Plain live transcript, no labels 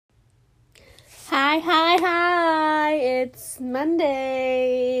Hi. It's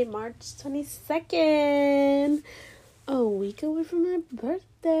Monday, March 22nd. A week away from my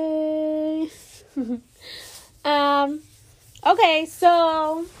birthday. Okay,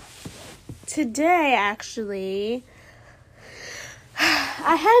 so today actually,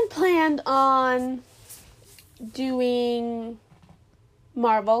 I hadn't planned on doing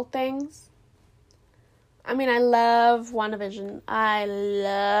Marvel things. I mean, I love WandaVision.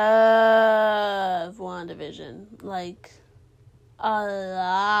 Like, a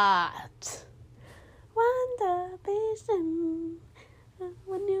lot. WandaVision.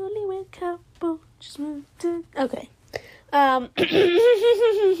 We're newlywed couple. Just moved to... Okay.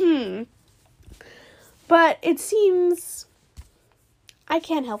 But it seems I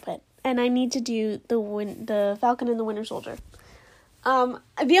can't help it. And I need to do the Falcon and the Winter Soldier. The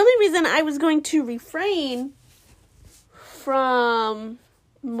only reason I was going to refrain from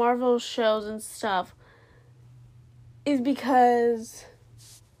Marvel shows and stuff is because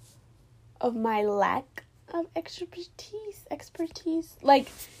of my lack of expertise.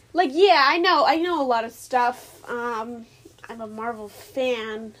 Like, yeah, I know a lot of stuff. I'm a Marvel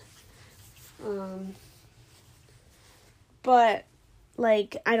fan. But,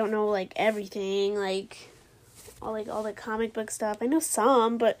 like, I don't know, like, everything, all the comic book stuff. I know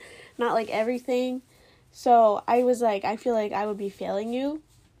some, but not like everything. So I was like, I feel like I would be failing you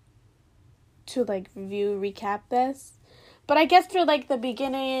to recap this. But I guess for the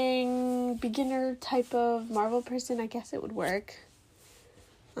beginner type of Marvel person, I guess it would work.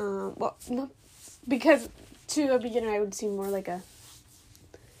 Well, no, because to a beginner I would seem more like a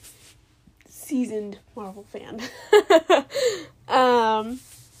seasoned Marvel fan.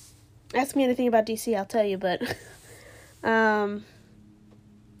 Ask me anything about DC, I'll tell you, but,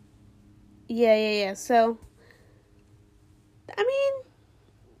 yeah, so, I mean,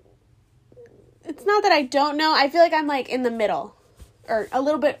 it's not that I don't know, I feel like I'm, in the middle, or a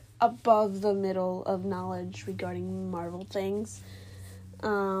little bit above the middle of knowledge regarding Marvel things,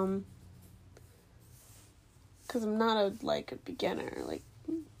 because I'm not a beginner,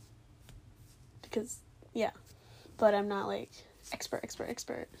 because, yeah, but I'm not,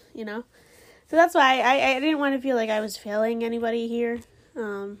 expert, you know? So that's why I didn't want to feel like I was failing anybody here,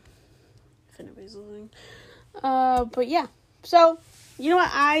 if anybody's listening. But yeah. So, you know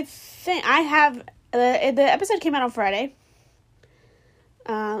what? I think I have, the episode came out on Friday.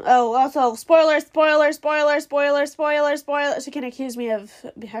 Also, spoilers. So you can accuse me of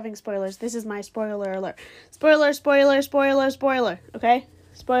having spoilers. This is my spoiler alert. Spoiler, okay?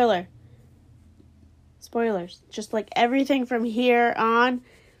 Spoilers. Just everything from here on,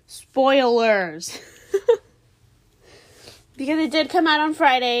 spoilers. Because it did come out on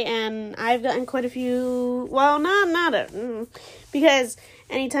Friday, and I've gotten quite a few, well, because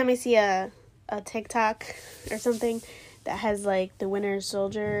anytime I see a TikTok or something that has, the Winter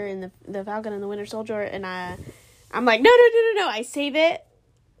Soldier and the Falcon and the Winter Soldier, and I'm like, no, I save it,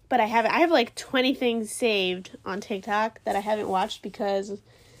 but I have 20 things saved on TikTok that I haven't watched because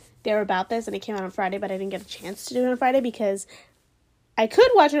they were about this, and it came out on Friday, but I didn't get a chance to do it on Friday because I could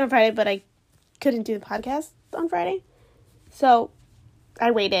watch it on Friday, but I couldn't do the podcast on Friday. So,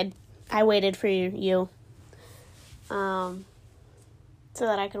 I waited for you, so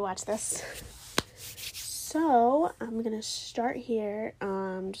that I could watch this. So, I'm gonna start here,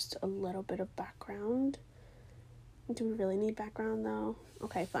 just a little bit of background. Do we really need background, though?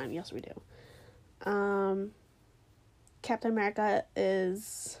 Okay, fine, yes we do. Captain America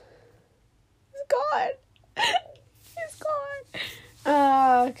is gone. He's gone.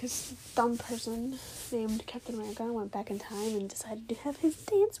 Because dumb person named Captain America went back in time and decided to have his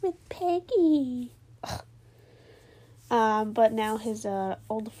dance with Peggy. But now his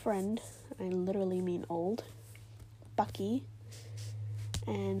old friend, I literally mean old, Bucky,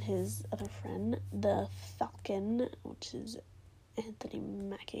 and his other friend, the Falcon, which is Anthony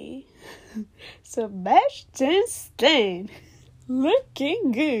Mackie, Sebastian Stan,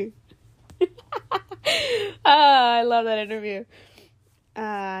 looking good. I love that interview.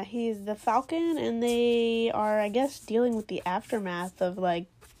 He's the Falcon, and they are, I guess, dealing with the aftermath of,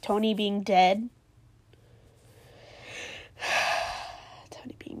 Tony being dead.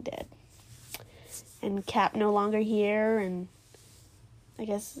 And Cap no longer here, and I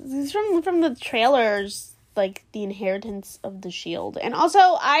guess this is from the trailers, the inheritance of the shield. And also,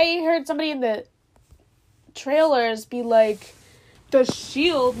 I heard somebody in the trailers be like, the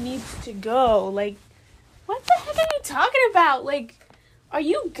shield needs to go. What the heck are you talking about? Are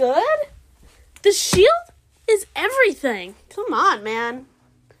you good? The shield is everything. Come on, man.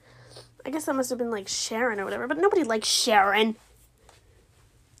 I guess that must have been Sharon or whatever, but nobody likes Sharon.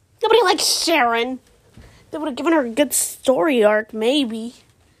 Nobody like Sharon. They would have given her a good story arc, maybe.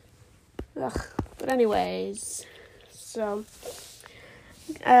 Ugh. But anyways, so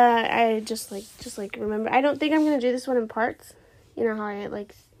I just remember. I don't think I'm gonna do this one in parts. You know how I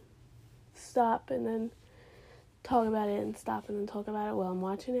like stop and then talk about it and stop and then talk about it while I'm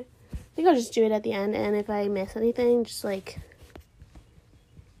watching it. I think I'll just do it at the end, and if I miss anything, just like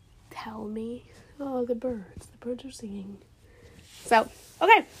tell me. Oh, the birds are singing. So,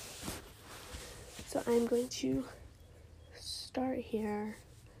 okay. So I'm going to start here.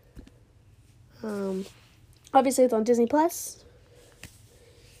 Obviously it's on Disney Plus.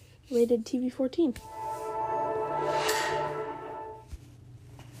 Rated TV 14.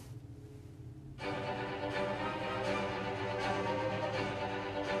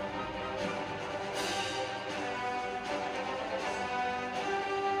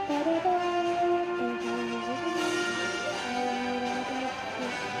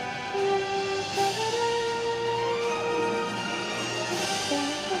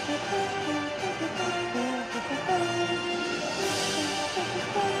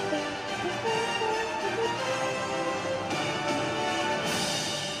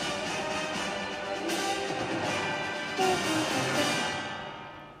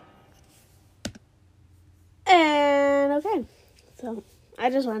 And okay, so I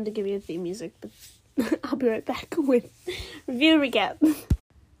just wanted to give you a theme music, but I'll be right back with review recap.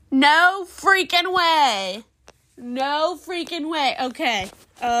 No freaking way. No freaking way. Okay.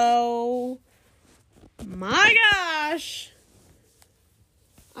 Oh my gosh.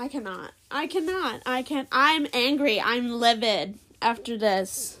 I cannot. I'm angry. I'm livid after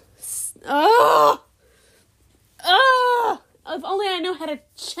this. Oh. Oh. If only I knew how to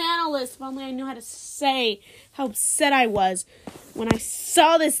channel this. If only I knew how to say how upset I was when I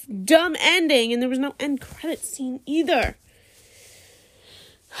saw this dumb ending and there was no end credit scene either.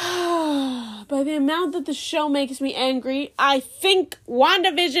 By the amount that the show makes me angry, I think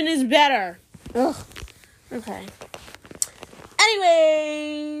WandaVision is better. Ugh. Okay.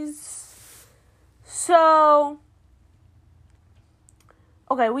 Anyways. So.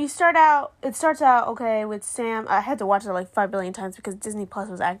 Okay, it starts out, okay, with Sam. I had to watch it like 5 billion times because Disney Plus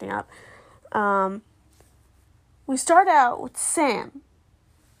was acting up. We start out with Sam.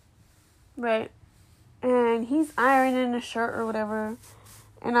 Right? And he's ironing a shirt or whatever.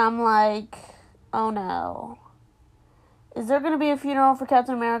 And I'm like, oh no. Is there going to be a funeral for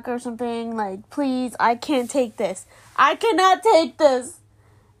Captain America or something? Like, please, I can't take this. I cannot take this.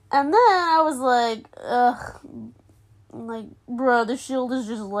 And then I was like, ugh. Like, bro, the shield is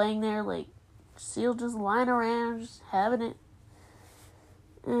just laying there, like, shield just lying around, just having it.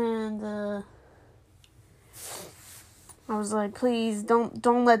 And, I was like, please,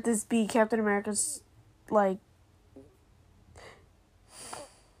 don't let this be Captain America's, like,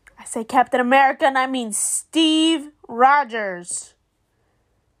 I say Captain America, and I mean Steve Rogers.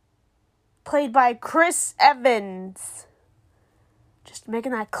 Played by Chris Evans. Just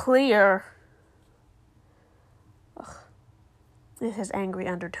making that clear. This has angry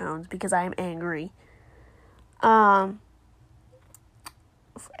undertones because I am angry. And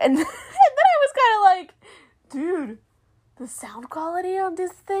then I was kind of like, dude, the sound quality on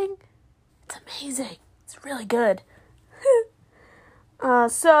this thing, it's amazing. It's really good.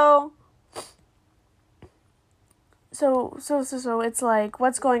 So it's like,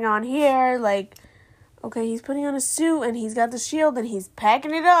 what's going on here? Like, okay, he's putting on a suit and he's got the shield and he's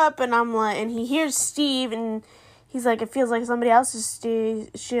packing it up, and I'm like, and he hears Steve and he's like, it feels like somebody else's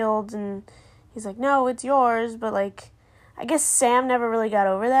shield, and he's like, no, it's yours, but, like, I guess Sam never really got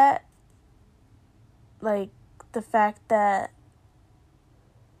over that. Like, the fact that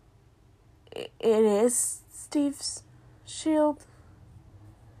it is Steve's shield.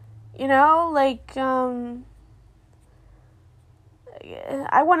 You know, like, I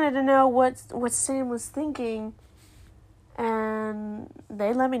wanted to know what Sam was thinking, and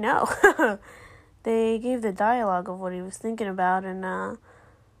they let me know. They gave the dialogue of what he was thinking about, and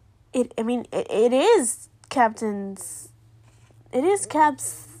it is Cap's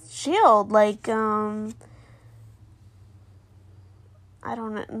shield. Like, I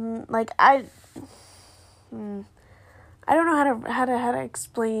don't know, like, I don't know how to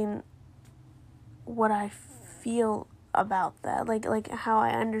explain what I feel about that. Like how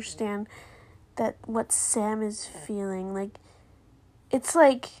I understand that what Sam is feeling. Like, it's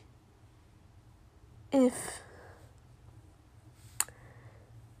like, it's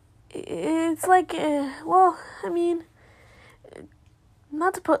like, well, I mean,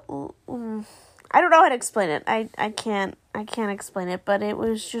 not to put, I don't know how to explain it. I can't explain it, but it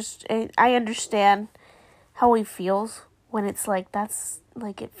was just, I understand how he feels when it's like that's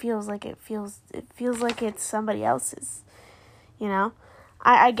like it feels like it's somebody else's, you know.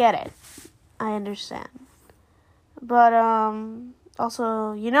 I get it. I understand. But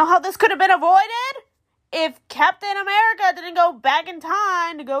also, you know how this could have been avoided? If Captain America didn't go back in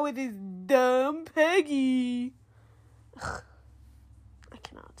time to go with his dumb Peggy. Ugh.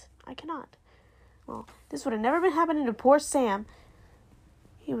 I cannot. Well, this would have never been happening to poor Sam.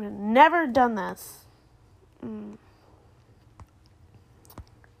 He would have never done this.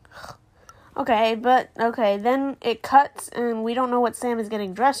 Okay, then it cuts and we don't know what Sam is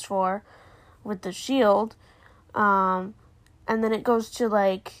getting dressed for with the shield. And then it goes to,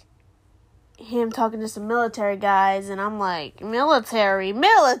 like, him talking to some military guys, and I'm like, military,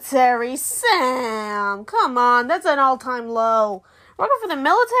 Sam, come on, that's an all-time low. Working for the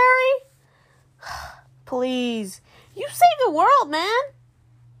military? Please. You saved the world, man.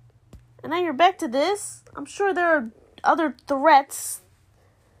 And now you're back to this. I'm sure there are other threats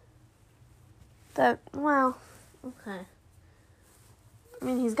that, well, okay. I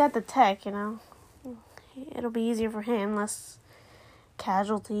mean, he's got the tech, you know. It'll be easier for him, less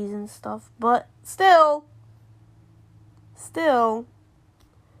casualties and stuff. But still.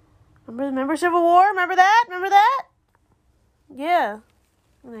 Remember Civil War? Remember that? Yeah.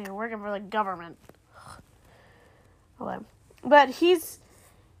 And you're working for the government. Okay. But he's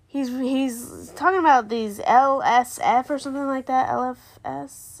talking about these LSF or something like that.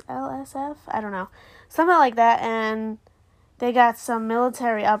 LSF? I don't know. Something like that, and they got some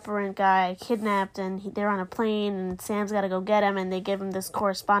military upper guy kidnapped, and they're on a plane, and Sam's got to go get him, and they give him this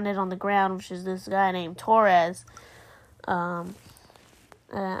correspondent on the ground, which is this guy named Torres.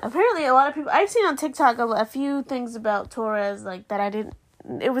 Apparently, a lot of people... I've seen on TikTok a few things about Torres, like, that I didn't...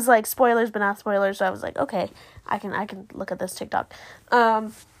 It was, like, spoilers, but not spoilers, so I was like, okay, I can look at this TikTok.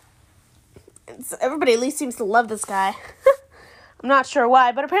 Everybody at least seems to love this guy. I'm not sure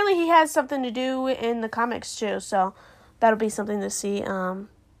why, but apparently he has something to do in the comics, too, so... That'll be something to see.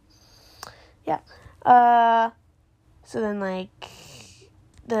 Yeah. So then, like,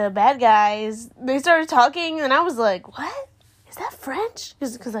 the bad guys, they started talking, and I was like, what? Is that French?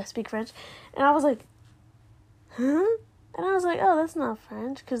 Because I speak French. And I was like, huh? And I was like, oh, that's not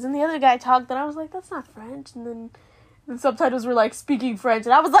French. Because then the other guy talked, and I was like, that's not French. And then the subtitles were, like, speaking French.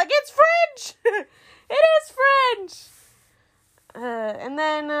 And I was like, it's French! It is French! And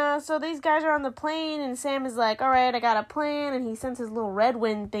then, so these guys are on the plane, and Sam is like, alright, I got a plan, and he sends his little red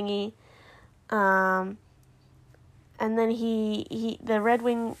wind thingy, and then the red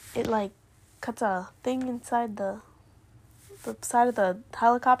wing, it, like, cuts a thing inside the side of the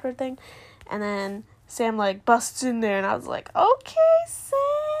helicopter thing, and then Sam, like, busts in there, and I was like, okay,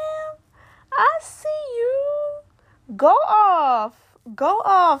 Sam, I see you, go off,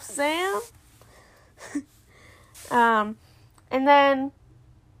 Sam. And then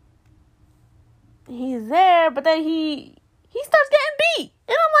he's there, but then he starts getting beat.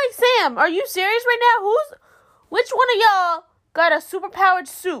 And I'm like, Sam, are you serious right now? Which one of y'all got a superpowered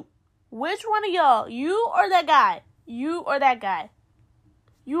suit? Which one of y'all? You or that guy? You or that guy?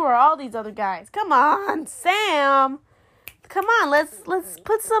 You or all these other guys? Come on, Sam. Come on, let's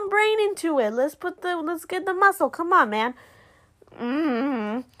put some brain into it. Let's get the muscle. Come on, man.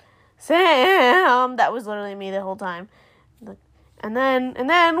 Sam, that was literally me the whole time. And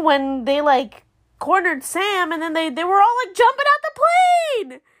then when they, like, cornered Sam, and then they were all, like, jumping out the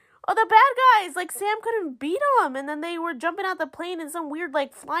plane! Oh, the bad guys! Like, Sam couldn't beat them, and then they were jumping out the plane in some weird,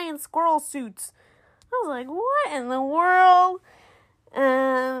 like, flying squirrel suits. I was like, what in the world?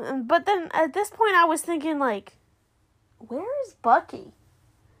 But then, at this point, I was thinking, like, where is Bucky?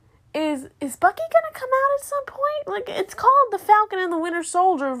 Is Bucky gonna come out at some point? Like, it's called The Falcon and the Winter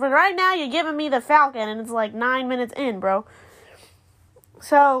Soldier, but right now you're giving me the Falcon, and it's, like, 9 minutes in, bro.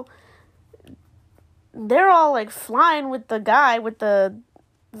 So, they're all, like, flying with the guy with the,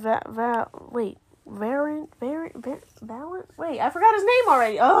 Wait, I forgot his name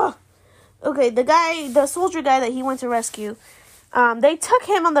already. Ugh. Okay, the soldier guy that he went to rescue, they took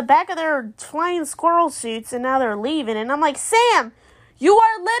him on the back of their flying squirrel suits, and now they're leaving, and I'm like, Sam, you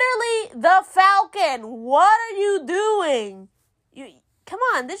are literally the Falcon. What are you doing? Come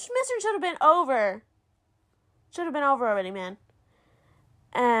on, this mission should have been over. Should have been over already, man.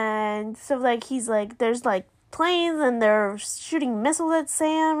 And so, like, he's like, there's, like, planes, and they're shooting missiles at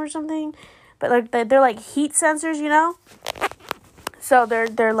Sam or something. But, like, they're like, heat sensors, you know? So,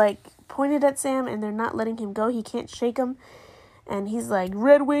 they're, like, pointed at Sam, and they're not letting him go. He can't shake them. And he's like,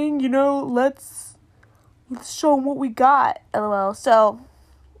 Red Wing, you know, let's show him what we got. LOL. So,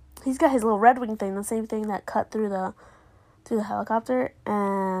 he's got his little Red Wing thing, the same thing that cut through the helicopter.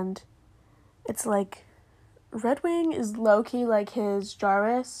 And it's like Red Wing is low-key like his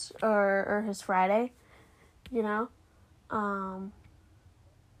Jarvis or his Friday, you know? Or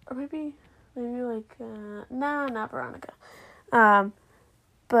maybe like, no, not Veronica.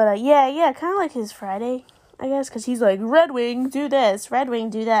 But yeah, kind of like his Friday, I guess, because he's like, Red Wing, do this, Red Wing,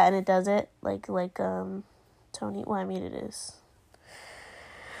 do that, and it does it, like, Tony, well, I mean, it is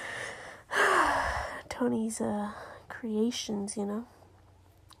Tony's, creations, you know?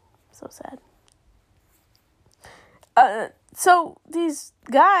 So sad. So these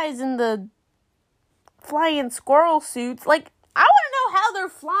guys in the flying squirrel suits, like, I want to know how they're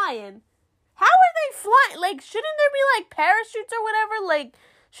flying. How are they flying? Like, shouldn't there be, like, parachutes or whatever? Like,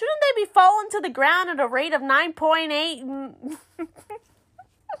 shouldn't they be falling to the ground at a rate of 9.8?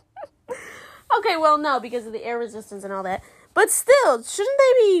 Okay, well, no, because of the air resistance and all that. But still, shouldn't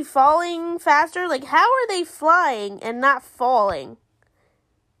they be falling faster? Like, how are they flying and not falling?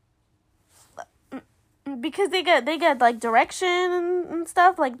 Because they got like direction and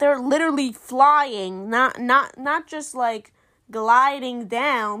stuff. Like, they're literally flying, not just like gliding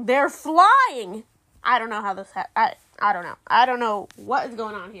down. They're flying. I don't know how this I don't know. I don't know what is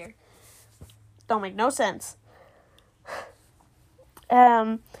going on here. Don't make no sense.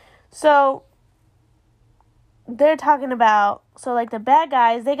 So they're talking about, so like the bad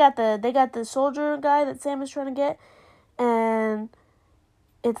guys, they got the soldier guy that Sam is trying to get, and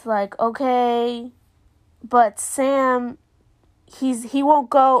it's like, okay, but Sam, he won't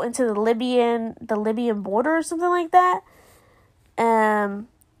go into the Libyan border or something like that.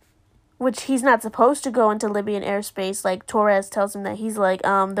 Which he's not supposed to go into Libyan airspace. Like, Torres tells him that he's like,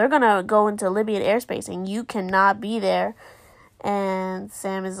 they're gonna go into Libyan airspace and you cannot be there. And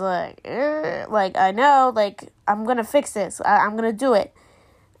Sam is like, I know, like, I'm gonna fix this. I'm gonna do it.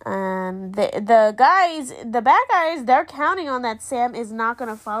 And the bad guys, they're counting on that Sam is not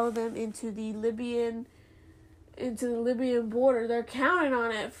gonna follow them into the Libyan border. They're counting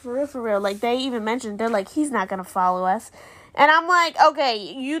on it for real. Like, they even mentioned, they're like, he's not gonna follow us. And I'm like, okay,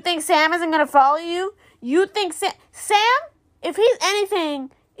 you think Sam isn't gonna follow you? You think Sam, if he's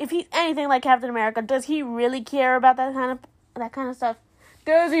anything like Captain America, does he really care about that kind of stuff?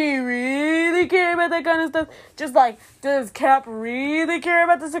 Does he really care about that kind of stuff? Just like, does Cap really care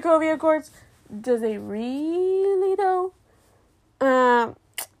about the Sokovia Accords? Does he really though?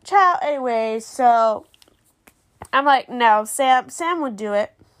 Anyway, so I'm like, no, Sam would do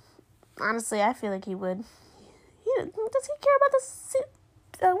it. Honestly, I feel like he would. Does he care about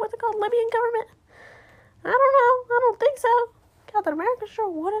the what's it called, Libyan government? I don't know. I don't think so. Captain America sure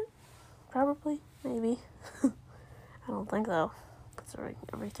wouldn't. Probably, maybe. I don't think so. Considering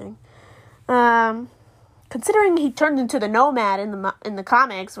everything. Considering he turned into the Nomad in the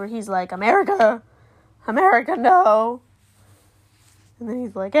comics, where he's like, America, no. And then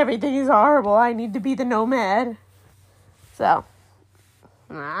he's like, everything is horrible. I need to be the Nomad. So,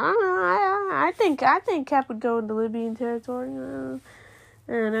 I don't know. I think Cap would go into Libyan territory.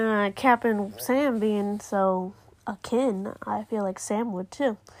 And Cap and Sam being so akin, I feel like Sam would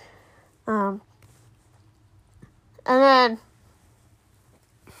too. And then,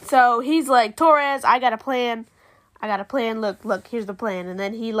 so he's like, Torres, I got a plan. Look, here's the plan. And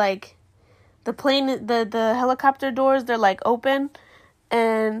then he like, the plane, the helicopter doors, they're like open,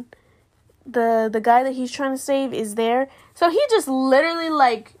 and the guy that he's trying to save is there. So he just literally,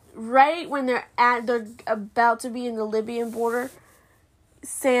 like, right when they're about to be in the Libyan border,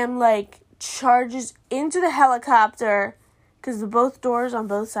 Sam, like, charges into the helicopter, because both doors on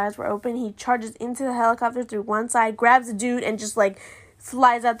both sides were open. He charges into the helicopter through one side, grabs a dude, and just, like,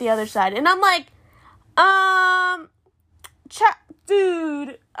 flies out the other side. And I'm like,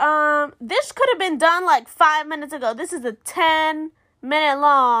 dude, this could have been done, like, 5 minutes ago. This is a 10-minute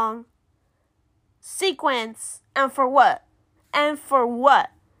long sequence. And for what?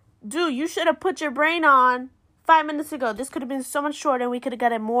 Dude, you should have put your brain on 5 minutes ago. This could have been so much shorter and we could have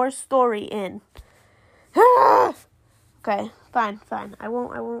gotten more story in. Okay, fine. I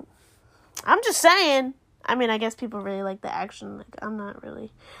won't. I'm just saying. I mean, I guess people really like the action. Like, I'm not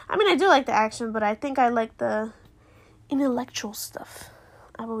really. I mean, I do like the action, but I think I like the intellectual stuff.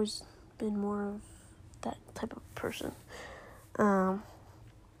 I've always been more of that type of person.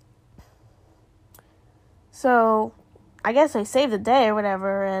 So, I guess they saved the day or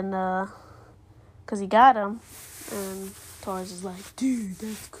whatever, and, because he got him, and Torres is like, dude,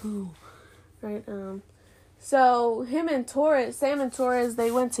 that's cool, right? So, Sam and Torres, they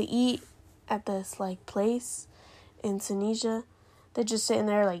went to eat at this, like, place in Tunisia. They're just sitting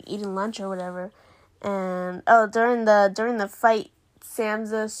there, like, eating lunch or whatever, and, during the fight,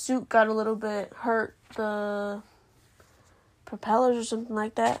 Sam's suit got a little bit hurt, the propellers or something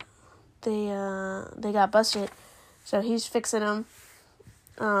like that. they got busted. So he's fixing them.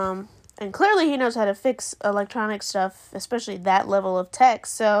 And clearly he knows how to fix electronic stuff, especially that level of tech.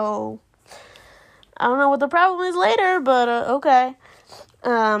 So I don't know what the problem is later, but okay.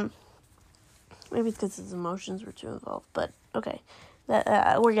 Maybe because his emotions were too involved, but okay.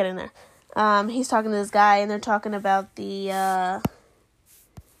 We're getting there. He's talking to this guy, and they're talking about the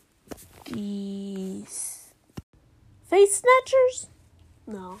face snatchers?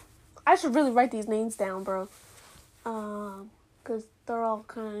 No. I should really write these names down, bro. Because they're all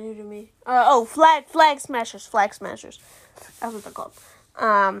kind of new to me. Flag smashers. Flag smashers. That's what they're called.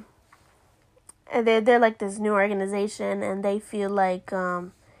 And they're like this new organization, and they feel like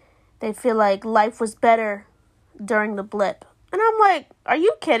life was better during the blip. And I'm like, are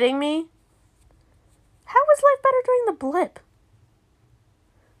you kidding me? How was life better during the blip?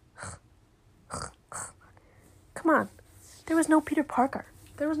 Come on. There was no Peter Parker.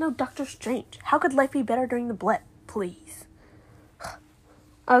 There was no Doctor Strange. How could life be better during the blip? Please.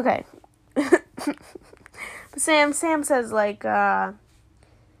 Okay. Sam says, like,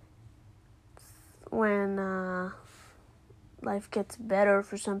 when life gets better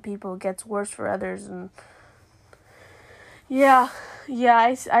for some people, it gets worse for others, and yeah,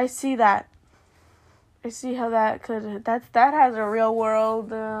 I see that. I see how that could, that has a real world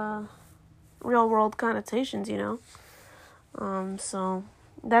connotations, you know. So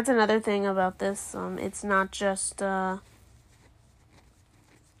that's another thing about this. It's not just about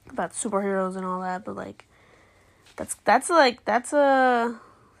superheroes and all that, but like that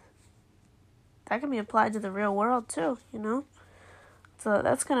can be applied to the real world too, you know. So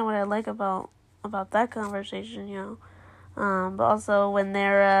that's kind of what I like about that conversation, you know. But also when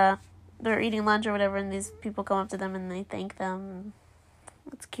they're eating lunch or whatever, and these people come up to them and they thank them.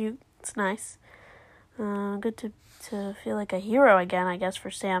 It's cute. It's nice. Good to feel like a hero again, I guess,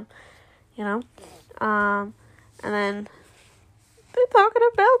 for Sam, you know. And then they're talking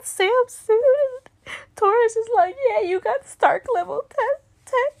about Sam's suit. Taurus is like, yeah, you got Stark level tech.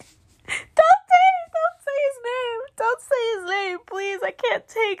 Don't say his name. Don't say his name, please. I can't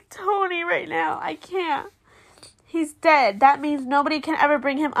take Tony right now. I can't. He's dead. That means nobody can ever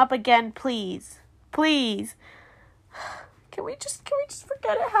bring him up again, please. Please. Can we just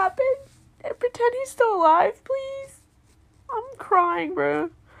forget it happened and pretend he's still alive, please? I'm crying, bro.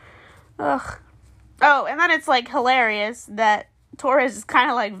 Ugh. Oh, and then it's like hilarious that Torres is kind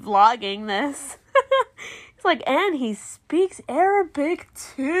of like vlogging this. It's like, and he speaks Arabic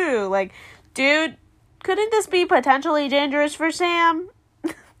too. Like, dude, couldn't this be potentially dangerous for Sam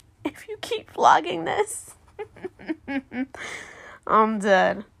if you keep vlogging this? I'm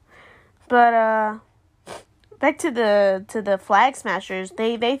dead. But back to the flag smashers.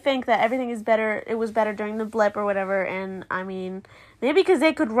 They think that everything is better. It was better during the blip or whatever. And I mean, maybe because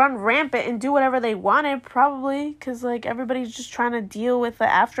they could run rampant and do whatever they wanted. Probably because like everybody's just trying to deal with the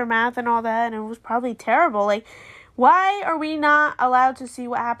aftermath and all that, and it was probably terrible. Like, why are we not allowed to see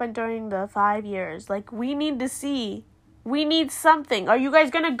what happened during the 5 years? Like, we need to see. We need something. Are you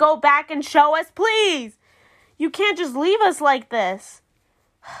guys gonna go back and show us, please? You can't just leave us like this.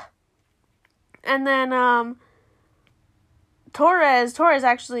 And then, Torres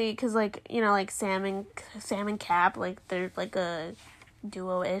actually, cause like, you know, like Sam and Cap, like they're like a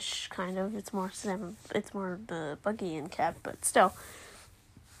duo-ish kind of. It's more the Buggy and Cap, but still,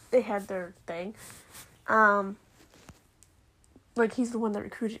 they had their thing. Like he's the one that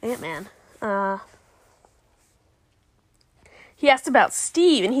recruited Ant-Man. He asked about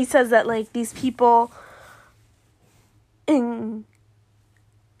Steve, and he says that like these people in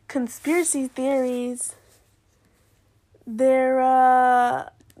conspiracy theories, they're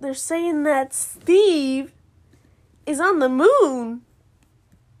saying that Steve is on the moon.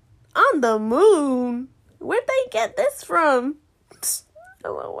 On the moon? Where'd they get this from?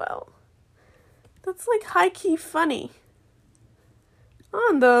 LOL. That's like high-key funny.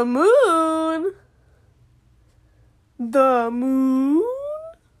 On the moon? The moon?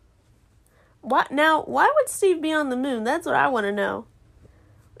 What? Now, why would Steve be on the moon? That's what I want to know.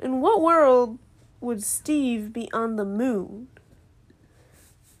 In what world would Steve be on the moon?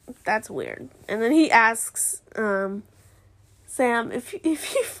 That's weird. And then he asks Sam if he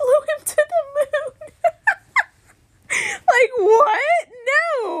flew him to the moon. Like, what?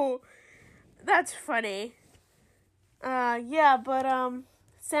 No! That's funny. Yeah, but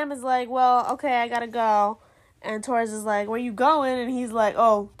Sam is like, well, okay, I gotta go. And Torres is like, where you going? And he's like,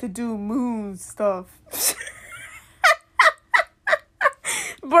 oh, to do moon stuff.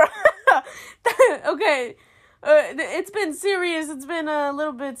 Bro, okay, it's been serious. It's been a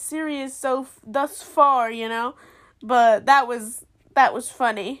little bit serious thus far, you know. But that was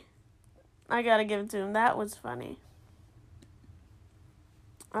funny. I gotta give it to him. That was funny.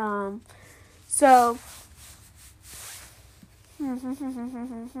 So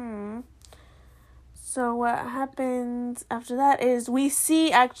so what happens after that is we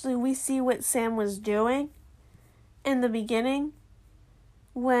see what Sam was doing in the beginning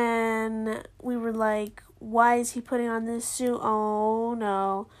when we were like, why is he putting on this suit? Oh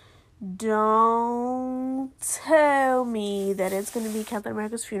no. Don't tell me that it's going to be Captain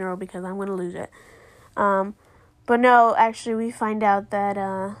America's funeral because I'm going to lose it. But no, actually we find out that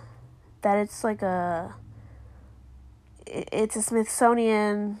it's like it's a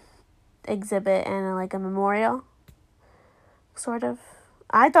Smithsonian exhibit and like a memorial, sort of.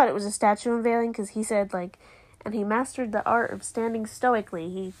 I thought it was a statue unveiling because he said like, and he mastered the art of standing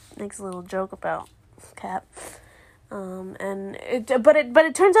stoically. He makes a little joke about Cap. But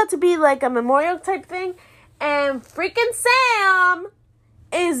it turns out to be like a memorial type thing, and freaking Sam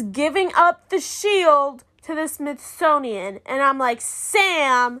is giving up the shield to the Smithsonian, and I'm like,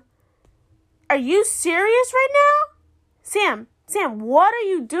 Sam, are you serious right now? Sam, what are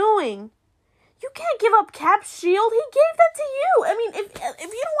you doing? You can't give up Cap's shield. He gave that to you. I mean, if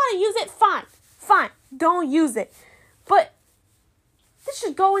you don't want to use it, fine, don't use it. But this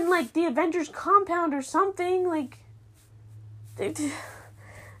should go in like the Avengers compound or something. Like, does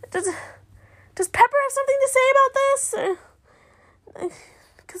Pepper have something to say about this?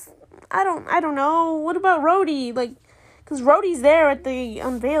 Because I don't know. What about Rhodey? Like, because Rhodey's there at the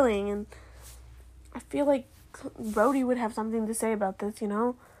unveiling, and I feel like Rhodey would have something to say about this, you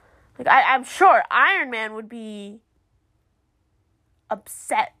know? Like, I'm sure Iron Man would be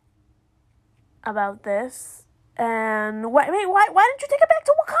upset about this. And why didn't you take it back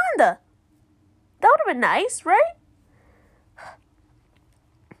to Wakanda? That would have been nice, right?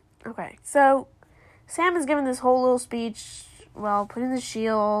 Okay, so Sam is giving this whole little speech while putting the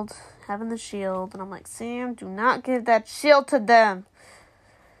shield, having the shield, and I'm like, Sam, do not give that shield to them.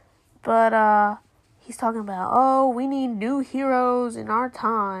 But, he's talking about, oh, we need new heroes in our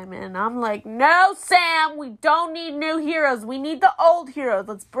time. And I'm like, no, Sam, we don't need new heroes. We need the old heroes.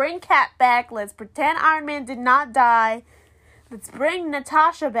 Let's bring Cap back. Let's pretend Iron Man did not die. Let's bring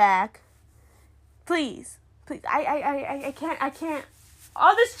Natasha back. Please. I can't.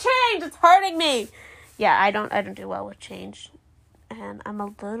 All this change, it's hurting me. Yeah, I don't do well with change. And I'm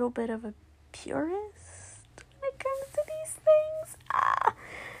a little bit of a purist when it comes to these things.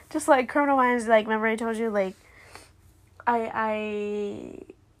 Just like Criminal Minds, like, remember I told you, like, I'm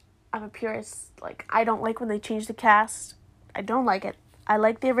a purist. Like, I don't like when they change the cast. I don't like it. I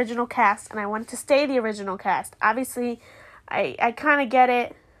like the original cast, and I want it to stay the original cast. Obviously, I kind of get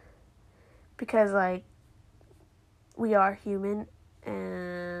it, because, like, we are human,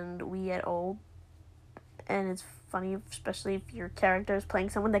 and we get old, and it's funny, especially if your character is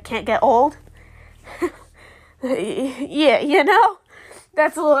playing someone that can't get old. Yeah, you know?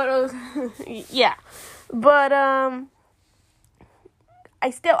 That's a little, yeah. But, I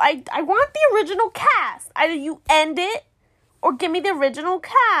want the original cast. Either you end it, or give me the original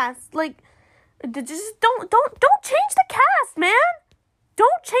cast. Like, just don't change the cast, man.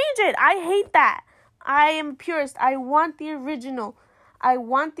 Don't change it. I hate that. I am a purist. I want the original. I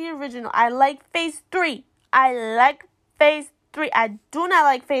like Phase 3. I do not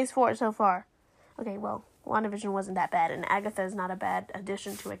like Phase 4 so far. Okay, well, WandaVision wasn't that bad, and Agatha is not a bad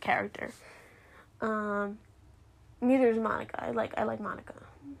addition to a character. Neither is Monica. I like Monica.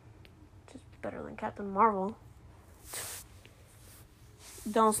 Just better than Captain Marvel.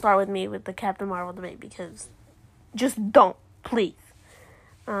 Don't start with me with the Captain Marvel debate, because just don't, please.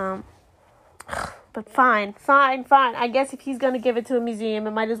 But fine. I guess if he's gonna give it to a museum,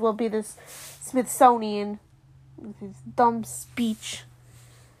 it might as well be this Smithsonian with his dumb speech.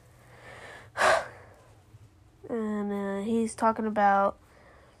 And he was talking about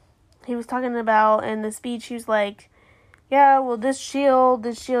in the speech, he was like, yeah, well, this shield,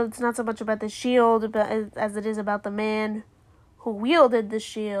 it's not so much about the shield as it is about the man who wielded the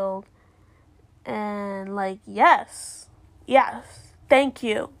shield. And, like, yes, thank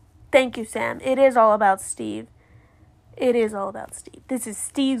you, Sam. It is all about Steve. This is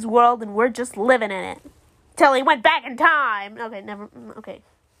Steve's world, and we're just living in it. Till he went back in time. Okay.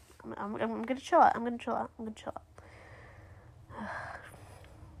 I'm gonna chill out.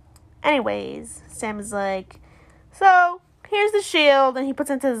 Anyways, Sam is like, so, here's the shield, and he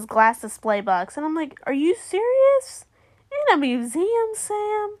puts it into his glass display box, and I'm like, are you serious? In a museum,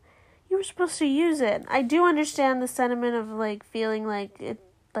 Sam? You were supposed to use it. I do understand the sentiment of, like, feeling like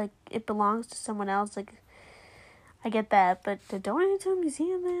it belongs to someone else, like, I get that, but to donate it to a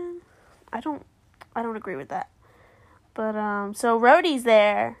museum, man, I don't agree with that. But, so Rhodey's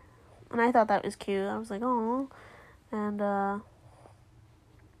there, And I thought that was cute. I was like, oh. And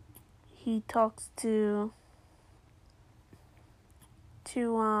he talks to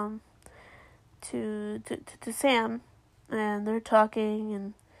Sam, and they're talking,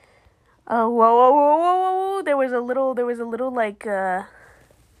 and whoa, there was a little like a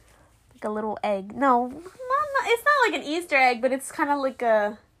little egg. No, it's not like an Easter egg, but it's kind of like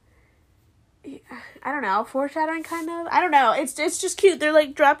a, I don't know, foreshadowing kind of. I don't know. It's just cute. They're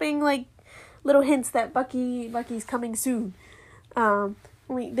like dropping like little hints that Bucky's coming soon.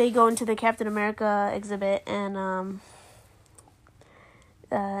 They go into the Captain America exhibit, and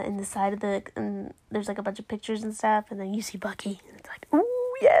in the side of and there's like a bunch of pictures and stuff, and then you see Bucky, and it's like,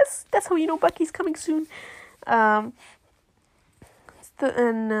 ooh, yes, that's how you know Bucky's coming soon.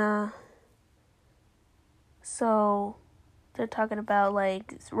 So they're talking about,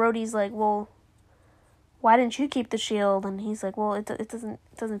 like, Rhodey's like, well, why didn't you keep the shield? And he's like, well, it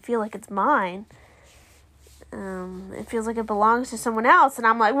doesn't feel like it's mine. It feels like it belongs to someone else. And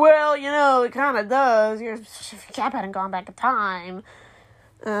I'm like, well, it kind of does. Cap hadn't gone back in time.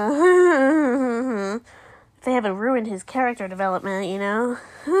 If they haven't ruined his character development,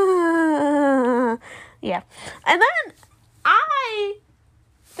 Yeah. And then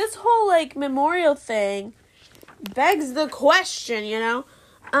this whole, like, memorial thing begs the question,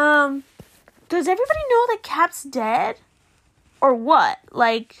 does everybody know that Cap's dead? Or what?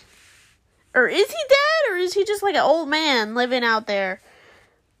 Like, or is he dead? Or is he just like an old man living out there?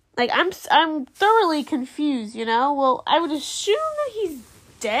 Like, I'm thoroughly confused, Well, I would assume that he's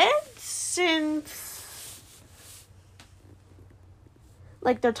dead since,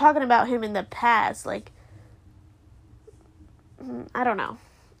 like, they're talking about him in the past. Like, I don't know.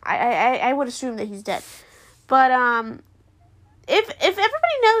 I would assume that he's dead. But, if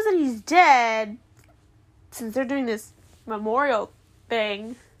everybody knows that he's dead, since they're doing this memorial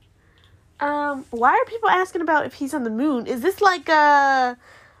thing, why are people asking about if he's on the moon? Is this like a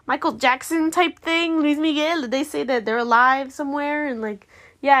Michael Jackson type thing? Luis Miguel? Did they say that they're alive somewhere? And like,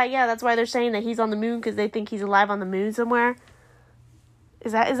 yeah, that's why they're saying that he's on the moon, because they think he's alive on the moon somewhere.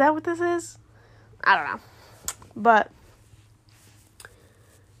 Is that what this is? I don't know. But,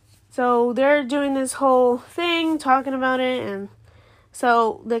 so they're doing this whole thing, talking about it, and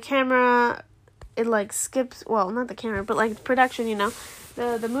so the camera, it like skips, well, not the camera, but like production,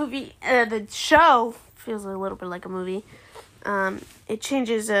 the movie, the show feels a little bit like a movie. It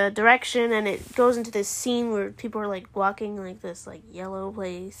changes direction, and it goes into this scene where people are like walking like this like yellow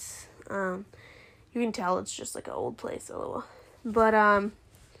place. You can tell it's just like an old place a little. But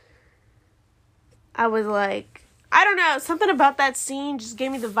I was like, I don't know, something about that scene just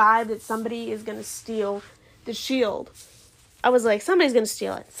gave me the vibe that somebody is gonna steal the shield. I was like, somebody's gonna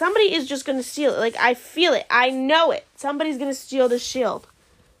steal it. Somebody is just gonna steal it. Like, I feel it. I know it. Somebody's gonna steal the shield.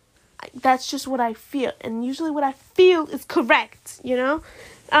 That's just what I feel. And usually what I feel is correct, So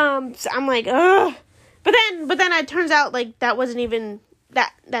I'm like, ugh. But then it turns out, like, that wasn't even,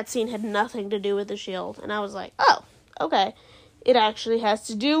 that scene had nothing to do with the shield. And I was like, oh, okay. It actually has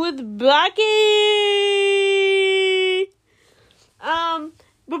to do with Bucky.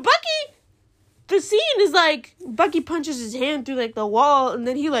 But Bucky, the scene is like, Bucky punches his hand through, like, the wall, and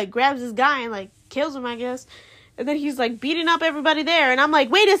then he, like, grabs this guy and, like, kills him, I guess. And then he's, like, beating up everybody there, and I'm like,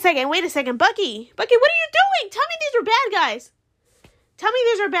 wait a second, Bucky, what are you doing? Tell me these are bad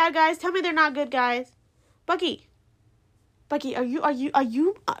guys. Tell me they're not good guys. Bucky, are you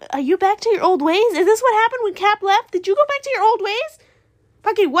back to your old ways? Is this what happened when Cap left? Did you go back to your old ways?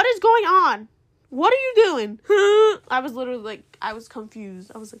 Bucky, what is going on? What are you doing? I was literally like, I was confused.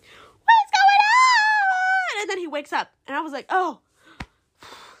 I was like, what is going on? And then he wakes up, and I was like, oh.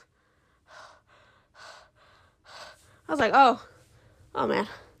 I was like, oh man.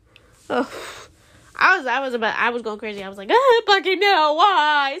 Oh. I was going crazy. I was like, Bucky, no,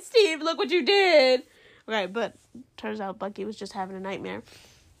 why? Steve, look what you did. Okay, but turns out Bucky was just having a nightmare.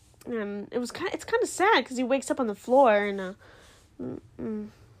 And it's kind of sad, because he wakes up on the floor, and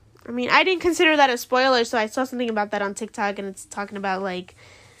I mean, I didn't consider that a spoiler, so I saw something about that on TikTok, and it's talking about, like,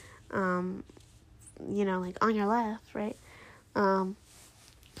 like, on your left, right?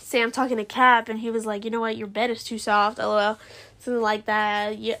 Sam talking to Cap, and he was like, you know what, your bed is too soft, lol, something like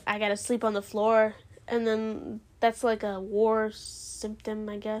that. Yeah, I gotta sleep on the floor, and then that's like a war symptom,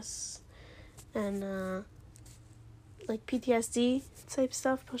 I guess, and, like, PTSD type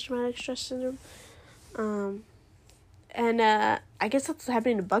stuff, post-traumatic stress syndrome, and, I guess that's what's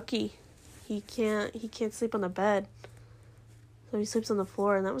happening to Bucky. He can't sleep on the bed, so he sleeps on the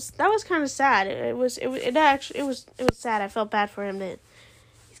floor, and that was kind of sad. It was sad. I felt bad for him that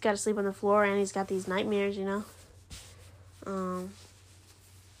he's got to sleep on the floor, and he's got these nightmares,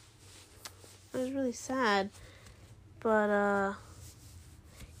 It was really sad. But, I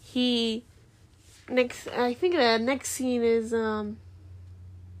think the next scene is, what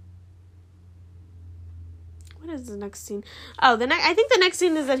is the next scene? Oh, I think the next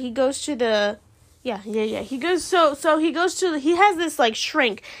scene is that he goes to the, yeah. He goes, he goes to, he has this, like,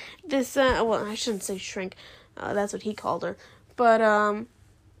 shrink. This, well, I shouldn't say shrink. That's what he called her. But,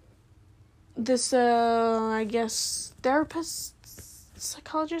 this, I guess, therapist,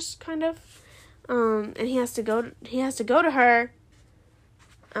 psychologist, kind of. And he has to go to her,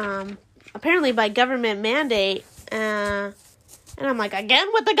 apparently by government mandate. And I'm like, again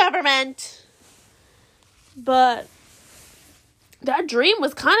with the government. But that dream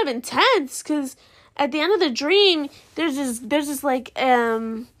was kind of intense, because at the end of the dream, there's this like,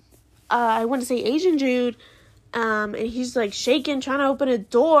 I want to say Asian dude, and he's like shaking, trying to open a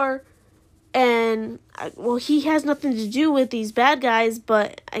door, and, well, he has nothing to do with these bad guys,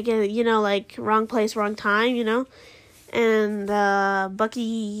 but I get, like, wrong place, wrong time, and,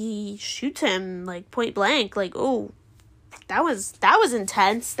 Bucky shoots him, like, point blank, like, oh, that was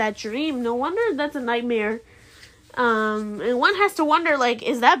intense, that dream. No wonder that's a nightmare. And one has to wonder, like,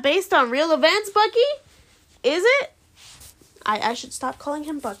 is that based on real events, Bucky? Is it? I should stop calling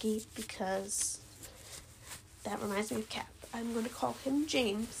him Bucky, because that reminds me of Cap. I'm going to call him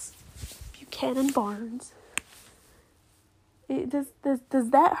James Buchanan Barnes. Does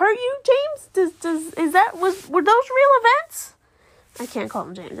that hurt you, James? Were those real events? I can't call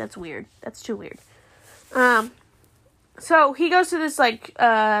him James. That's weird. That's too weird. So he goes to this, like,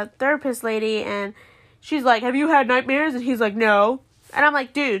 therapist lady, and she's like, have you had nightmares? And he's like, no. And I'm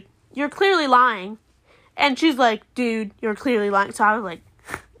like, dude, you're clearly lying. And she's like, dude, you're clearly lying. So I was like,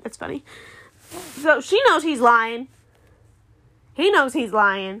 that's funny. So she knows he's lying. He knows he's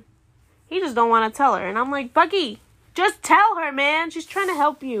lying. He just don't want to tell her. And I'm like, Bucky, just tell her, man. She's trying to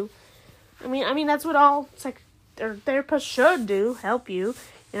help you. I mean, that's what all therapists should do, help you,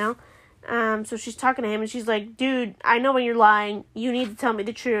 So she's talking to him, and she's like, dude, I know when you're lying. You need to tell me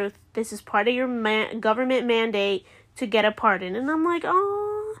the truth. This is part of your government mandate to get a pardon. And I'm like,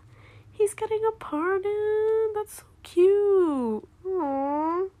 oh, he's getting a pardon. That's so cute.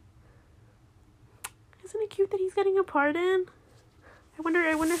 Aww. Isn't it cute that he's getting a pardon? I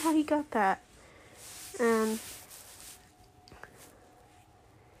wonder how he got that. And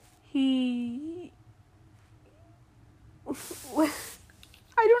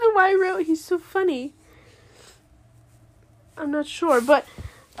I don't know why I wrote he's so funny. I'm not sure, but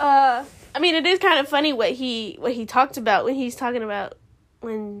it is kind of funny what he talked about when he's talking about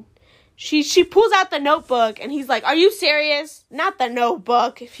when she pulls out the notebook, and he's like, "Are you serious? Not the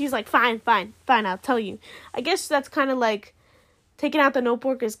notebook." She's like, "Fine, I'll tell you." I guess that's kind of like taking out the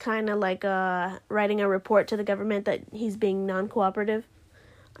notebook is kind of like writing a report to the government that he's being non-cooperative.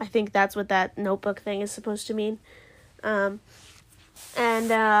 I think that's what that notebook thing is supposed to mean. And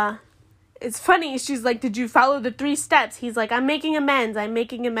it's funny. She's like, did you follow the 3 steps? He's like, I'm making amends.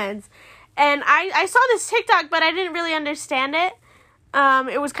 And I saw this TikTok, but I didn't really understand it.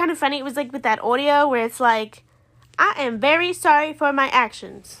 It was kind of funny. It was like with that audio where it's like, I am very sorry for my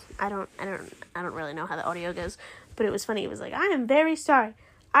actions. I don't really know how the audio goes, but it was funny. It was like, I am very sorry.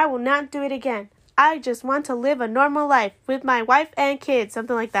 I will not do it again. I just want to live a normal life with my wife and kids,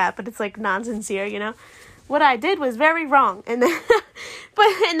 something like that. But it's like non-sincere, What I did was very wrong. And then,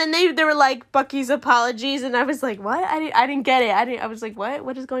 then they were like Bucky's apologies, and I was like, what? I didn't get it. I was like,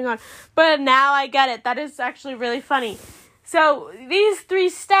 what is going on? But now I get it. That is actually really funny. So these 3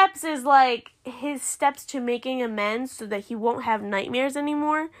 steps is like his steps to making amends so that he won't have nightmares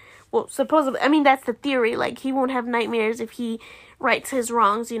anymore. Well, supposedly, that's the theory. Like, he won't have nightmares if he rights his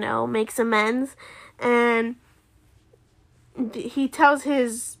wrongs, makes amends. And he tells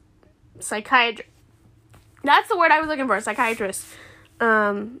his psychiatrist, that's the word I was looking for, psychiatrist,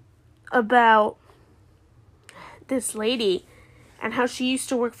 about this lady and how she used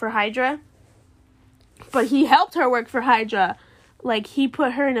to work for Hydra. But he helped her work for Hydra. Like, he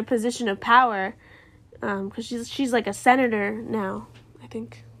put her in a position of power. Because she's like a senator now, I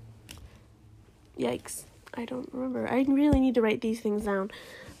think. Yikes. I don't remember. I really need to write these things down.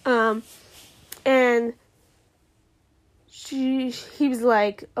 And he was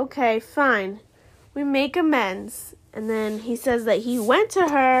like, okay, fine. We make amends. And then he says that he went to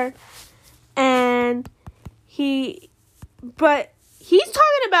her and but he's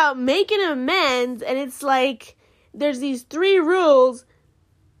talking about making amends, and it's like there's these 3 rules,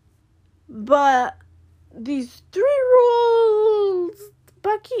 but these 3 rules,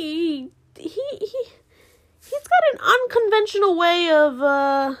 Bucky, he's got an unconventional way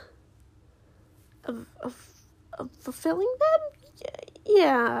of fulfilling them.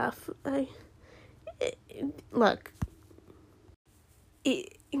 Yeah, look.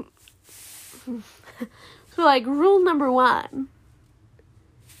 So, like, rule number 1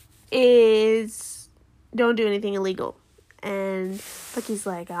 is don't do anything illegal. And Bucky's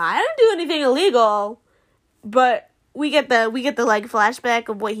like, I don't do anything illegal. But we get the like flashback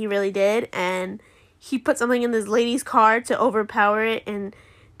of what he really did, and he put something in this lady's car to overpower it, and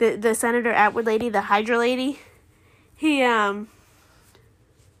the Senator Atwood lady, the Hydra lady, he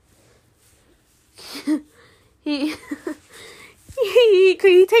he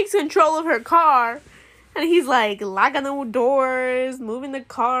takes control of her car, and he's like locking the doors, moving the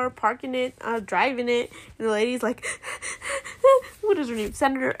car, parking it, driving it, and the lady's like, what is her name,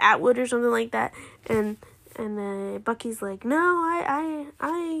 Senator Atwood or something like that, and Bucky's like, no,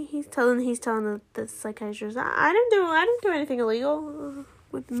 he's telling the psychiatrist, I didn't do anything illegal.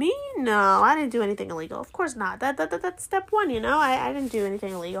 With me? No, I didn't do anything illegal. Of course not. That's step 1, you know? I didn't do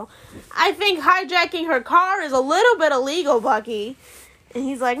anything illegal. I think hijacking her car is a little bit illegal, Bucky. And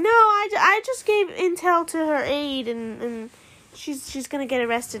he's like, no, I just gave intel to her aide, and she's gonna get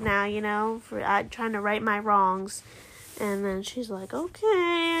arrested now, you know, for trying to right my wrongs. And then she's like, okay,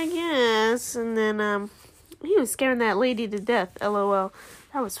 I guess. And then, he was scaring that lady to death, LOL.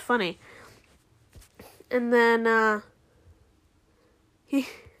 That was funny. And then,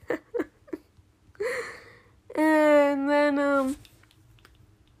 and then,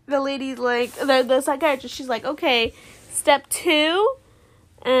 the lady's like, the psychiatrist, she's like, okay, step 2,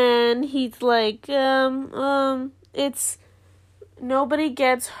 and he's like, it's nobody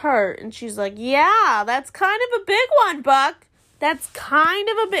gets hurt, and she's like, yeah, that's kind of a big one, Buck, that's kind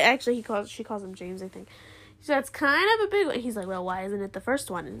of a big, actually, she calls him James, I think, so that's kind of a big one. He's like, well, why isn't it the first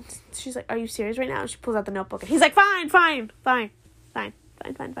one? And she's like, are you serious right now? And she pulls out the notebook, and he's like, fine.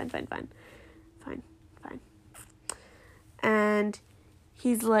 And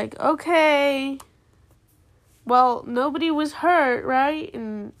he's like, okay, well, nobody was hurt, right?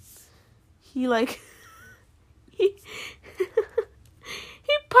 And he like, he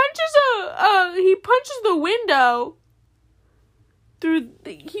punches the window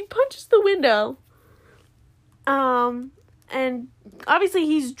he punches the window. And obviously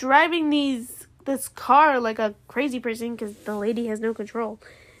he's driving this car like a crazy person because the lady has no control.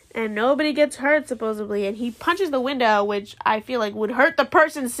 And nobody gets hurt, supposedly. And he punches the window, which I feel like would hurt the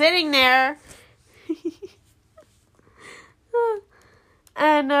person sitting there.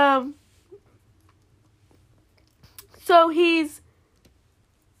 And, so he's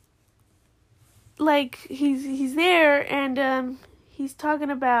there, and, he's talking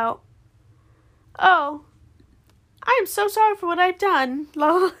about, oh, I am so sorry for what I've done. He's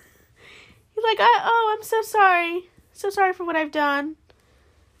like, I'm so sorry. So sorry for what I've done.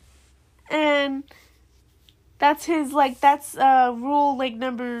 And that's his, rule,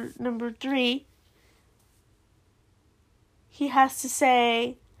 number 3. He has to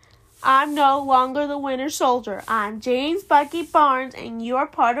say, I'm no longer the Winter Soldier. I'm James Bucky Barnes, and you're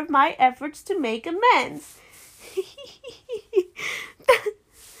part of my efforts to make amends.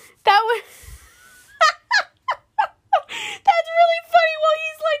 that was... That's really funny. Well,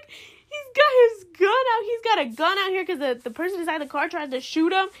 he's got his gun out. He's got a gun out here because the person inside the car tried to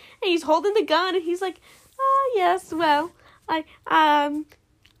shoot him, and he's holding the gun, and he's like, oh, yes, well, I'm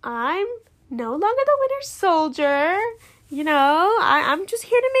no longer the Winter Soldier. You know, I'm just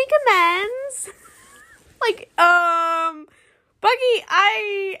here to make amends. Bucky,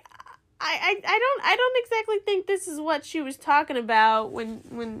 I don't exactly think this is what she was talking about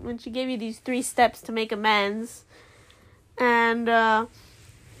when she gave you these 3 steps to make amends. And,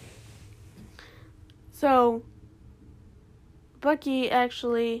 so, Bucky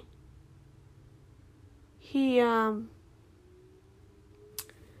actually, he's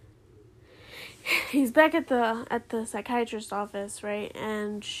back at the psychiatrist's office, right?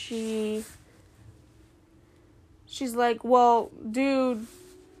 And she's like, well, dude,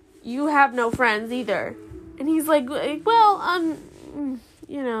 you have no friends either. And he's like, well,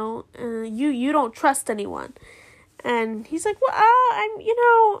 you don't trust anyone. And he's like,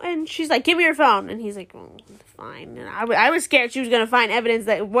 well, and she's like, give me your phone. And he's like, fine. And I was scared she was going to find evidence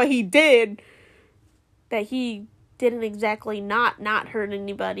that what he did, that he didn't exactly not hurt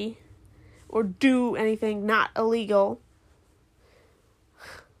anybody or do anything not illegal.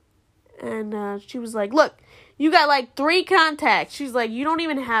 And she was like, look, you got 3 contacts. She's like, you don't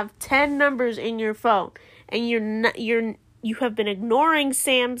even have 10 numbers in your phone. And you have been ignoring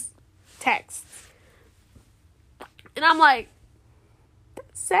Sam's texts. And I'm like,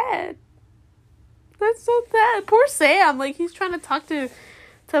 that's sad. That's so sad. Poor Sam. He's trying to talk to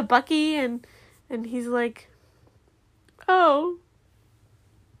Bucky, and he's like, oh,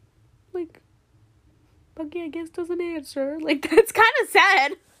 Bucky, I guess, doesn't answer. Like, that's kind of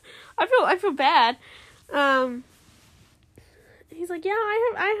sad. I feel bad. He's like, yeah,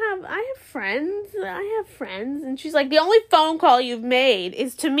 I have friends. I have friends. And she's like, the only phone call you've made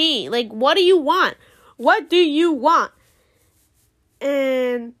is to me. Like, what do you want? What do you want?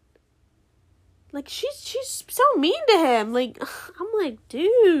 And, like, she's so mean to him. Like, I'm like,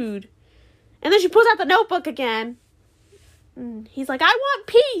 dude. And then she pulls out the notebook again. And he's like, I want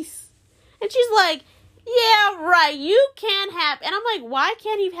peace. And she's like, yeah, right, you can't have... And I'm like, why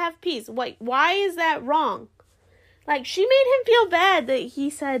can't he have peace? Why is that wrong? Like, she made him feel bad that he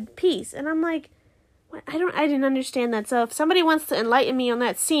said peace. And I'm like, what? I didn't understand that. So if somebody wants to enlighten me on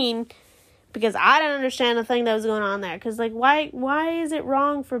that scene, because I didn't understand the thing that was going on there. Because, like, why is it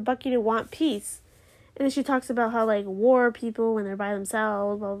wrong for Bucky to want peace? And then she talks about how, like, war people, when they're by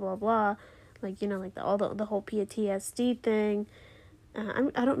themselves, blah, blah, blah. Like, you know, like, the whole PTSD thing.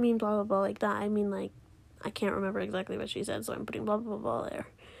 I don't mean blah, blah, blah like that. I mean, like, I can't remember exactly what she said, so I'm putting blah, blah, blah there.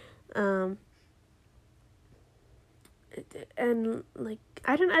 And, like,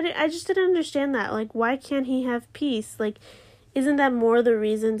 I just didn't understand that. Like, why can't he have peace? Like, isn't that more the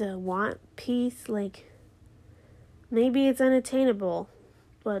reason to want peace? Like, maybe it's unattainable,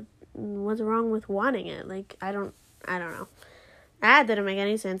 but what's wrong with wanting it? Like, I don't know. That didn't make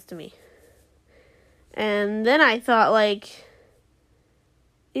any sense to me. And then I thought, like,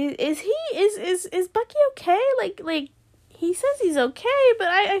 is Bucky okay? Like, he says he's okay, but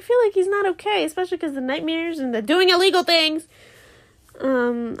I feel like he's not okay, especially because the nightmares and the doing illegal things.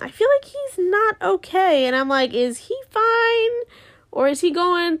 I feel like he's not okay, and I'm like, is he fine? Or is he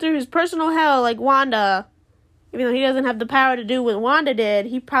going through his personal hell like Wanda? Even though he doesn't have the power to do what Wanda did,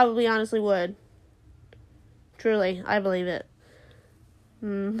 he probably honestly would. Truly, I believe it.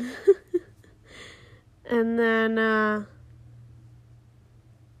 And then,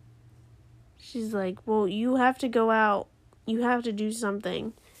 she's like, well, you have to go out. You have to do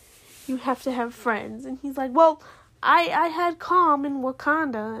something. You have to have friends. And he's like, well, I had calm in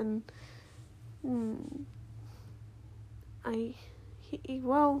Wakanda, and I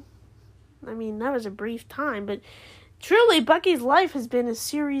mean, that was a brief time, but truly, Bucky's life has been a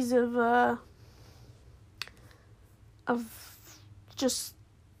series of just,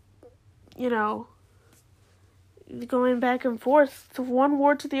 you know, going back and forth to one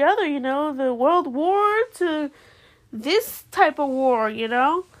war to the other, you know, the World War to this type of war, you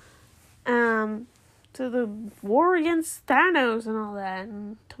know, to the war against Thanos and all that,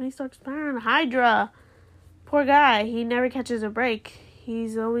 and Tony Stark's power and Hydra. Poor guy, he never catches a break.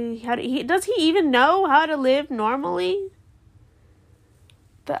 He's always, does he even know how to live normally?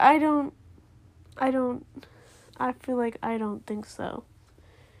 I feel like I don't think so.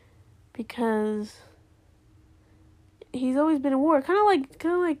 Because he's always been in war. Kind of like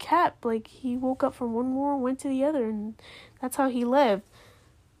Cap. Like, he woke up from one war and went to the other, and that's how he lived.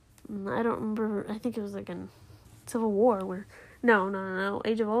 I don't remember. I think it was like in Civil War where... No.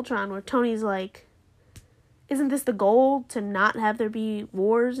 Age of Ultron, where Tony's like, isn't this the goal, to not have there be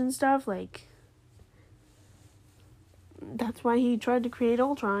wars and stuff? Like, that's why he tried to create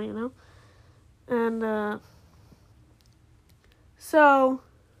Ultron, you know? And, so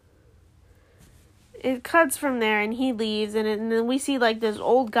it cuts from there, and he leaves, and then we see, like, this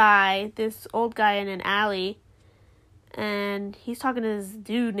old guy in an alley, and he's talking to this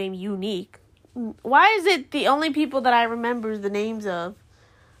dude named Unique. Why is it the only people that I remember the names of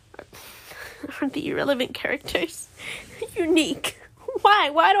are the irrelevant characters? Unique. Why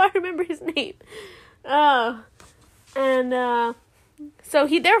do I remember his name? So they're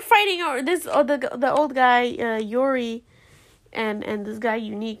fighting over this, the old guy, Yori, and this guy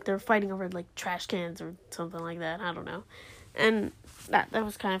Unique. They're fighting over, like, trash cans or something like that. I don't know. And that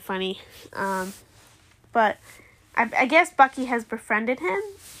was kind of funny. But I guess Bucky has befriended him,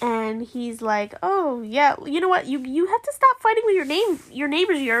 and he's like, oh, yeah, you know what? You have to stop fighting with your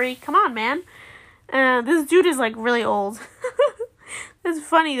neighbors, Yuri. Come on, man. This dude is, like, really old. It's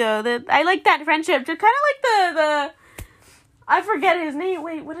funny, though, that I like that friendship. Kind of like the I forget his name.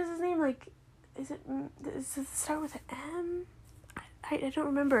 Wait, what is his name? Like, does it start with an M? I don't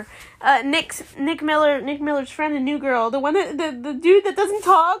remember. Nick Miller's friend and New Girl, the one that the dude that doesn't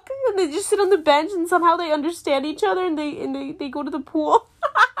talk, and they just sit on the bench and somehow they understand each other, and they go to the pool.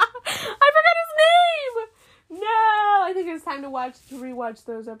 I forgot his name. No, I think it's time to rewatch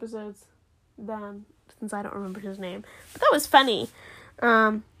those episodes then, since I don't remember his name. But that was funny.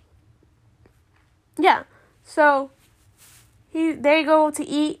 Yeah. So they go to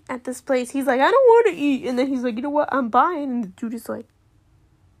eat at this place. He's like, I don't want to eat, and then he's like, you know what? I'm buying, and the dude is like.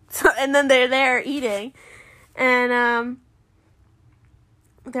 So, and then they're there eating, and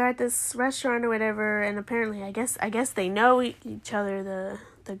they're at this restaurant or whatever, and apparently, I guess they know each other.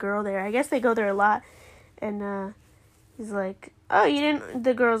 The girl there, I guess they go there a lot, and he's like, "Oh, you didn't."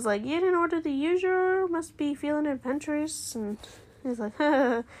 The girl's like, "You didn't order the usual. Must be feeling adventurous." And he's like,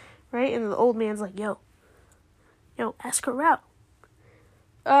 right? And the old man's like, "Yo, ask her out."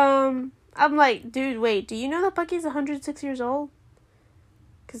 I'm like, dude, wait, do you know that Bucky's 106 years old?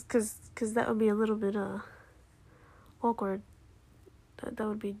 Cause that would be a little bit awkward. That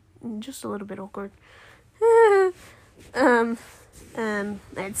would be just a little bit awkward. And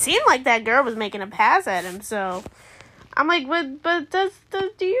it seemed like that girl was making a pass at him, so I'm like, but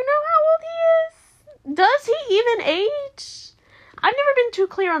do you know how old he is? Does he even age? I've never been too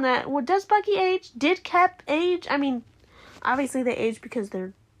clear on that. Well, does Bucky age? Did Cap age? I mean, obviously they age because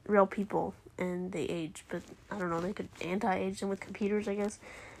they're real people and they age, but I don't know, they could anti-age them with computers, I guess.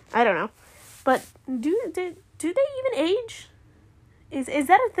 I don't know. But do they even age? Is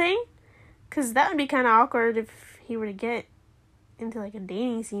that a thing? Because that would be kind of awkward if he were to get into like a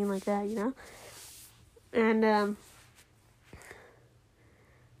dating scene like that, you know? And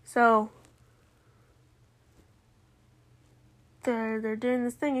so they're doing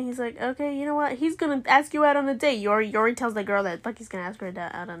this thing, and he's like, okay, you know what? He's gonna ask you out on a date. Yori tells the girl that Bucky's gonna ask her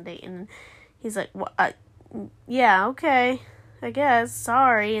out on a date, and he's like, what? Yeah, okay, I guess.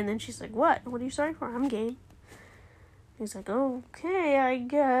 Sorry. And then she's like, what? What are you sorry for? I'm game. He's like, okay, I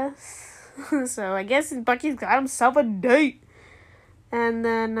guess. So I guess Bucky's got himself a date. And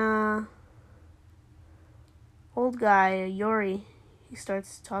then old guy Yori, he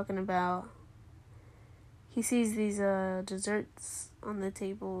starts talking about. He sees these desserts on the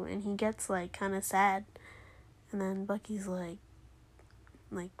table, and he gets like kind of sad. And then Bucky's like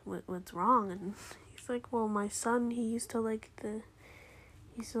what's wrong? And he's like, well, my son, he used to like the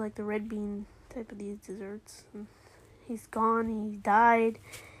red bean type of these desserts. And he's gone. He died,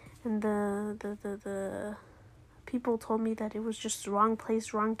 and the people told me that it was just the wrong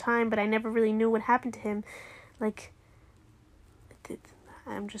place, wrong time. But I never really knew what happened to him. Like,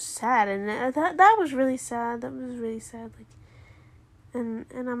 I'm just sad, and that was really sad. That was really sad. Like, and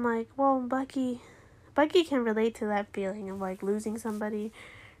I'm like, well, Bucky can relate to that feeling of like losing somebody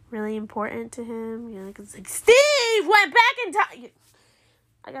really important to him. You know, like, it's like, Steve went back in time.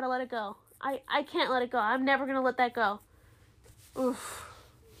 I gotta let it go. I can't let it go. I'm never gonna let that go. Oof.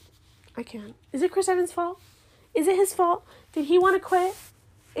 I can't. Is it Chris Evans' fault? Is it his fault? Did he want to quit?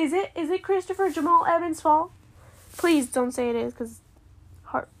 Is it Christopher Jamal Evans' fault? Please don't say it is, because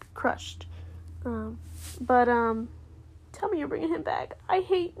heart crushed. But tell me you're bringing him back. I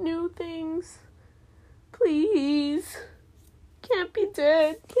hate new things. Please. Can't be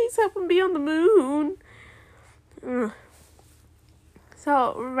dead. Please help him be on the moon. Ugh.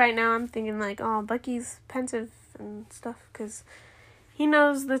 So right now I'm thinking like, oh, Bucky's pensive and stuff, because he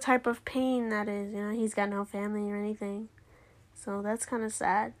knows the type of pain that is. You know, he's got no family or anything. So that's kind of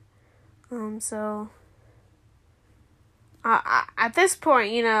sad. So at this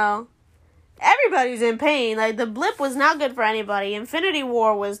point, you know, everybody's in pain. Like, the blip was not good for anybody. Infinity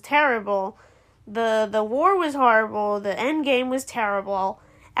War was terrible. The war was horrible. The end game was terrible.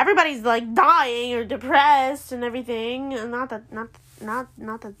 Everybody's like dying or depressed and everything. And not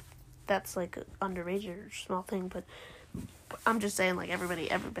that that's like underage or small thing, but I'm just saying, like,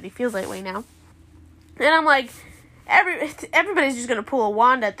 everybody feels that way now. And I'm like, everybody's just gonna pull a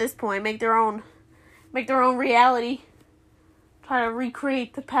wand at this point, make their own reality. Try to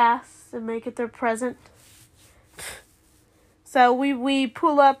recreate the past and make it their present. So we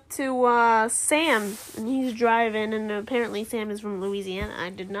pull up to Sam, and he's driving, and apparently Sam is from Louisiana. I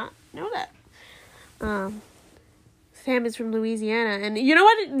did not know that. Sam is from Louisiana, and you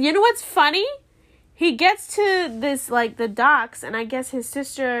know what's funny? He gets to this, like, the docks, and I guess his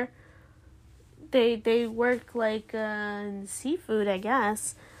sister, they work like in seafood, I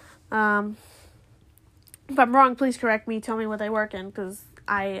guess. If I'm wrong, please correct me. Tell me what they work in, because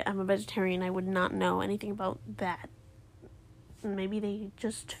I am a vegetarian. I would not know anything about that. Maybe they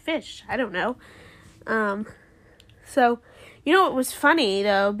just fish. I don't know. So, you know what was funny,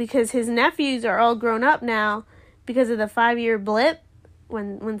 though? Because his nephews are all grown up now because of the 5-year blip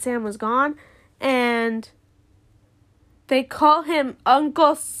when Sam was gone. And they call him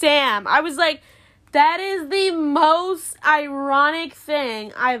Uncle Sam. I was like, that is the most ironic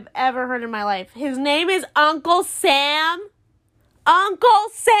thing I've ever heard in my life. His name is Uncle Sam. Uncle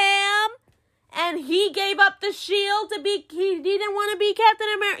Sam. And he gave up the shield to be, he didn't want to be Captain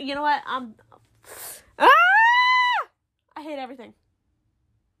America. You know what? I hate everything.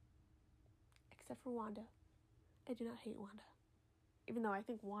 Except for Wanda. I do not hate Wanda. Even though I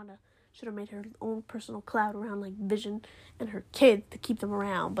think Wanda should have made her own personal cloud around, like, Vision and her kids to keep them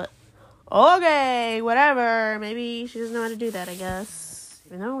around. But, okay, whatever. Maybe she doesn't know how to do that, I guess.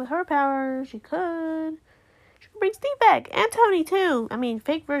 Even though with her power, she could. She could bring Steve back. And Tony, too. I mean,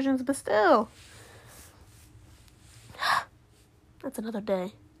 fake versions, but still. That's another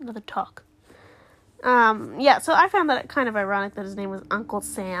day. Another talk. Yeah, so I found that kind of ironic that his name was Uncle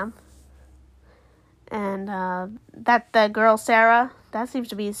Sam. And, that the girl, Sarah, that seems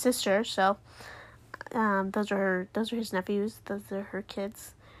to be his sister, so, those are his nephews, those are her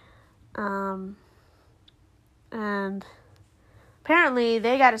kids. And apparently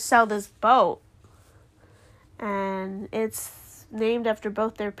they gotta sell this boat. And it's named after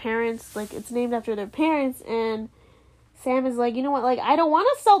both their parents, like, it's named after their parents, and Sam is like, you know what, like, I don't want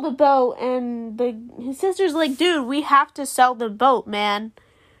to sell the boat, and his sister's like, dude, we have to sell the boat, man.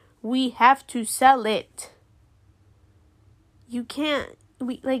 We have to sell it. You can't,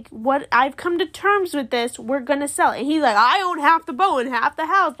 what, I've come to terms with this, we're gonna sell it. And he's like, I own half the boat and half the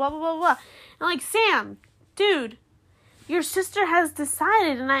house, blah, blah, blah, blah. And like, Sam, dude, your sister has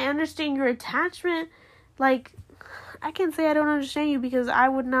decided, and I understand your attachment. Like, I can't say I don't understand you, because I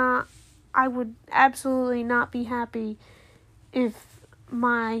would absolutely not be happy if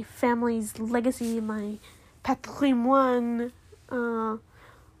my family's legacy, my patrimoine,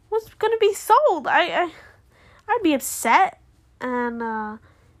 was gonna be sold. I'd be upset. And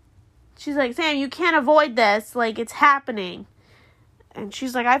she's like, Sam, you can't avoid this. Like, it's happening. And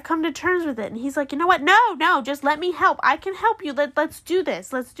she's like, I've come to terms with it. And he's like, you know what? No, just let me help. I can help you. Let's do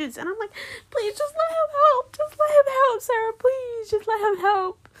this. Let's do this. And I'm like, please, just let him help. Just let him help, Sarah. Please, just let him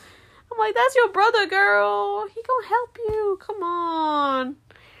help. I'm like, that's your brother, girl. He gonna help you. Come on.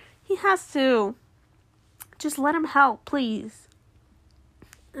 He has to. Just let him help, please.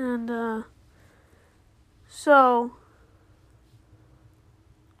 And, so,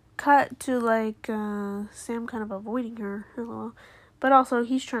 cut to, like, Sam kind of avoiding her, hello. But also,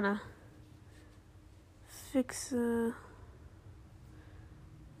 he's trying to fix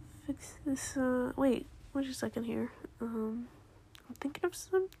this, wait a second here. I'm thinking of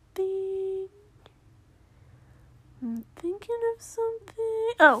something.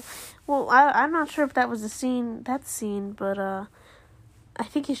 Oh, well, I'm not sure if that was that scene, but, I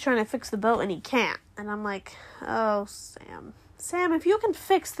think he's trying to fix the boat and he can't. And I'm like, oh, Sam. Sam, if you can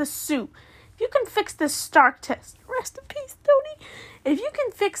fix the suit, if you can fix this Stark test, rest in peace, Tony. If you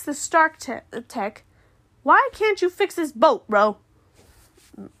can fix the Stark tech, why can't you fix this boat, bro?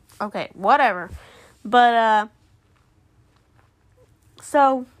 Okay, whatever. But,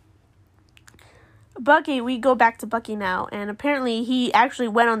 so, Bucky, we go back to Bucky now, and apparently he actually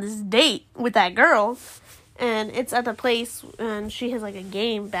went on this date with that girl. And it's at the place, and she has, like, a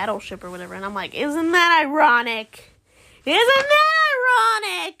game, Battleship or whatever. And I'm like, isn't that ironic?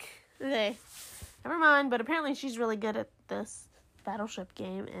 Okay, never mind. But apparently she's really good at this Battleship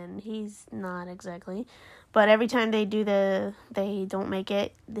game, and he's not exactly. But every time they don't make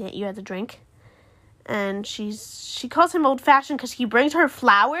it, you have to drink. And she calls him old-fashioned because he brings her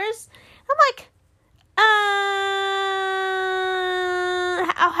flowers. I'm like,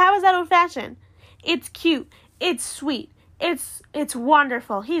 how is that old-fashioned? It's cute. It's sweet. It's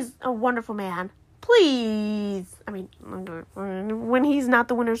wonderful. He's a wonderful man. Please. I mean, when he's not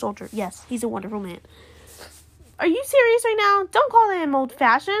the Winter Soldier. Yes, he's a wonderful man. Are you serious right now? Don't call him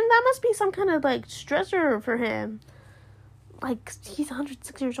old-fashioned. That must be some kind of, like, stressor for him. Like, he's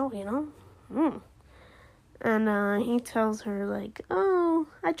 106 years old, you know? And, he tells her, like, oh,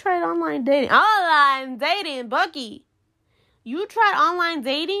 I tried online dating. Online dating, Bucky. You tried online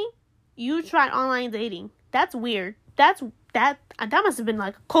dating? You tried online dating. That's weird. That must have been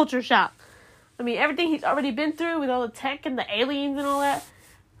like a culture shock. I mean, everything he's already been through with all the tech and the aliens and all that.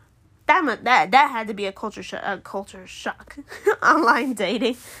 That had to be a culture shock. Online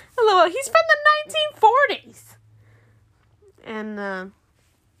dating. Hello, he's from the 1940s. And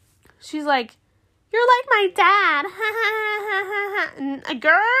she's like, you're like my dad.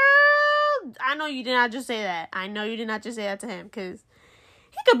 Girl, I know you did not just say that. I know you did not just say that to him, because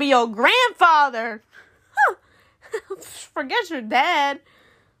he could be your grandfather. Huh. Forget your dad.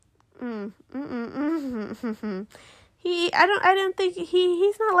 I don't think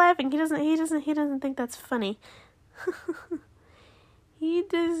he's not laughing. He doesn't think that's funny. He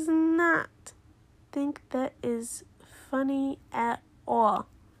does not think that is funny at all.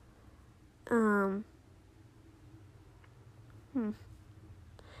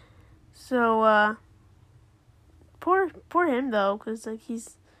 So, poor him though, because like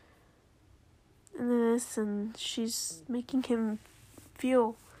he's in this and she's making him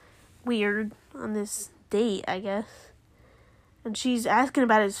feel weird on this date, I guess. And she's asking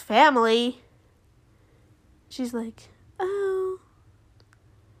about his family. She's like, oh,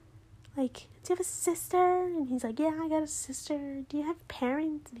 like, do you have a sister? And he's like, yeah, I got a sister. Do you have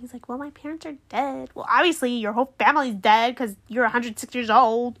parents? And he's like, well, my parents are dead. Well, obviously, your whole family's dead because you're 106 years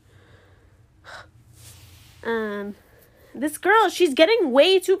old. And this girl, she's getting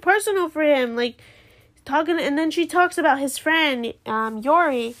way too personal for him. Like, talking, and then she talks about his friend,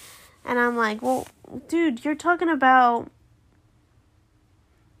 Yori. And I'm like, well, dude, you're talking about,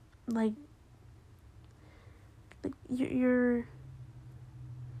 like you're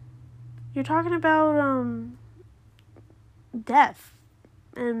talking about death.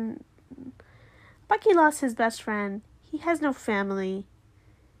 And Bucky lost his best friend. He has no family.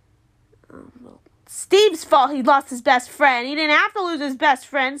 Well, Steve's fault he lost his best friend. He didn't have to lose his best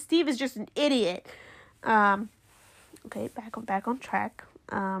friend. Steve is just an idiot. Okay, back on track.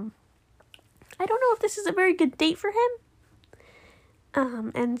 I don't know if this is a very good date for him.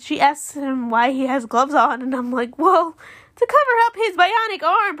 And she asks him why he has gloves on, and I'm like, well, to cover up his bionic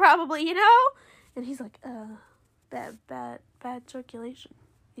arm, probably, you know? And he's like, bad circulation.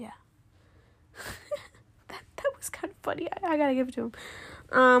 Yeah. that was kind of funny. I gotta give it to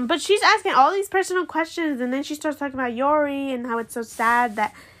him. But she's asking all these personal questions, and then she starts talking about Yori and how it's so sad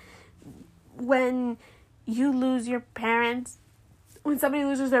that when you lose your parents, when somebody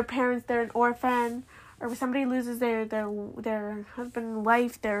loses their parents, they're an orphan. Or when somebody loses their husband and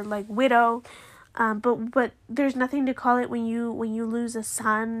wife, they're like widow. But there's nothing to call it when you lose a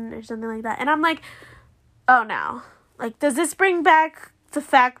son or something like that. And I'm like, oh no. Like, does this bring back the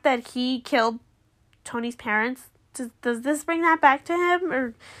fact that he killed Tony's parents? Does this bring that back to him?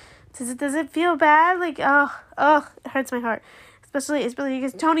 Or does it feel bad? Like, it hurts my heart. Especially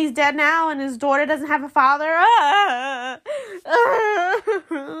because Tony's dead now and his daughter doesn't have a father.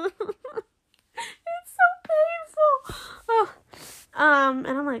 It's so painful. And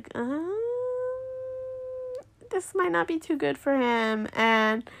I'm like, this might not be too good for him.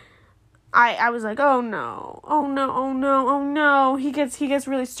 And I was like, oh no. He gets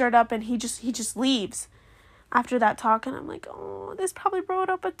really stirred up, and he just leaves after that talk. And I'm like, oh, this probably brought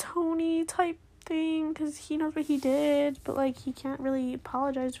up a Tony type thing, because he knows what he did, but like he can't really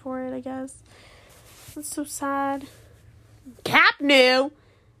apologize for it, I guess. That's so sad. Cap knew.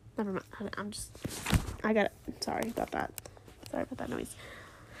 Never mind. I got it. Sorry about that noise.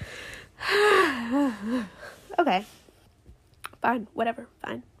 Okay. Fine. Whatever.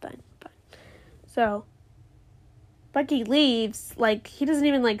 Fine. So, Bucky leaves. Like, he doesn't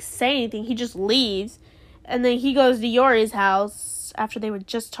even, like, say anything. He just leaves. And then he goes to Yori's house after they were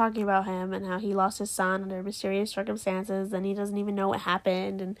just talking about him and how he lost his son under mysterious circumstances, and he doesn't even know what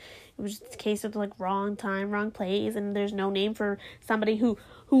happened, and it was just a case of, like, wrong time, wrong place, and there's no name for somebody who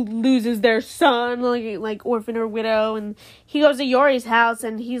loses their son, like orphan or widow. And he goes to Yori's house,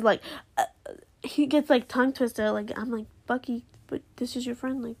 and he's like, he gets, like, tongue twisted. Like, I'm like, Bucky, but this is your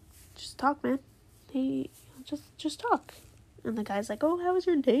friend. Like, just talk, man. Hey, just talk. And the guy's like, oh, how was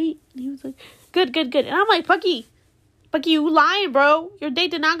your date? And he was like, good. And I'm like, Bucky, you lying, bro. Your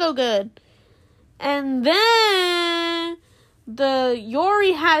date did not go good. And then the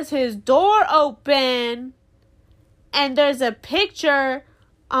Yori has his door open, and there's a picture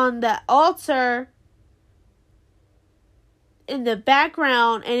on the altar in the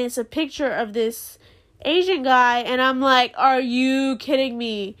background, and it's a picture of this Asian guy, and I'm like, are you kidding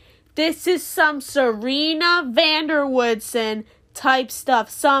me? This is some Serena van der Woodsen type stuff.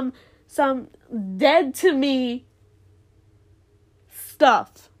 Some dead to me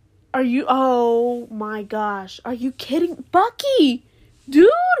stuff. Oh my gosh. Are you kidding? Bucky! Dude,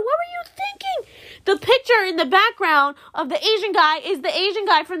 what were you thinking? The picture in the background of the Asian guy is the Asian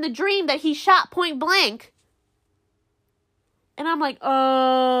guy from the dream that he shot point blank. And I'm like,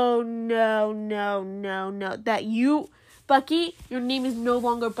 oh, no. That you, Bucky, your name is no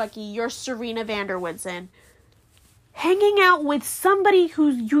longer Bucky. You're Serena van der Woodsen. Hanging out with somebody who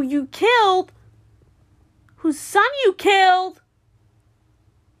you killed, whose son you killed.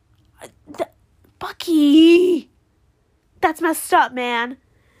 Bucky. That's messed up, man.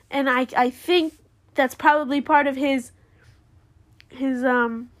 And I think that's probably part of his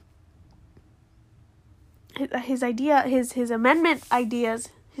idea, his amendment ideas,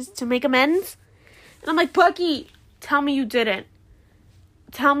 to make amends. And I'm like, Bucky, tell me you didn't.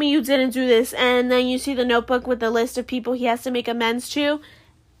 Tell me you didn't do this. And then you see the notebook with the list of people he has to make amends to.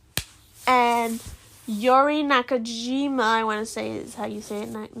 And Yori Nakajima, I want to say is how you say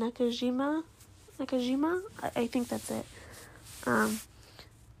it. Nakajima? I think that's it.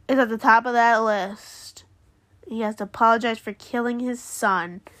 Is at the top of that list. He has to apologize for killing his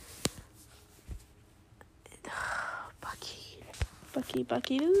son.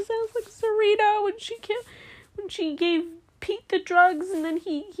 Bucky. This sounds like Serena when she gave Pete the drugs and then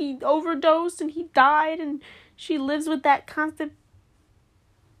he overdosed and he died and she lives with that constant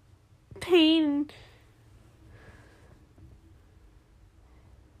pain.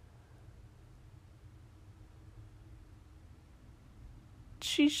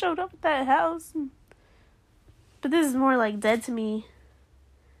 She showed up at that house. But this is more like Dead to Me.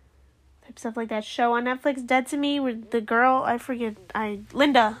 Type stuff like that show on Netflix, Dead to Me, where the girl,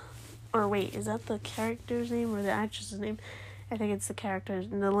 Linda. Or wait, is that the character's name or the actress's name? I think it's the character's,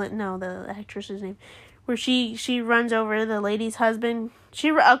 the actress's name. Where she runs over the lady's husband.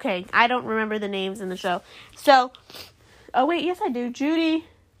 I don't remember the names in the show. So, oh wait, yes I do. Judy,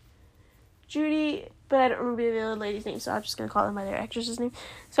 but I don't remember the other lady's name, so I'm just going to call them by their actress's name.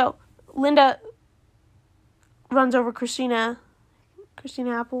 So, Linda runs over Christina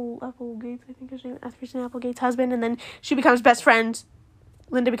Applegate's, I think her name, Christina Applegate's husband, and then she becomes best friends.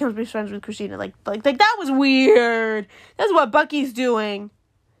 Linda becomes best friends with Christina. Like that was weird. That's what Bucky's doing.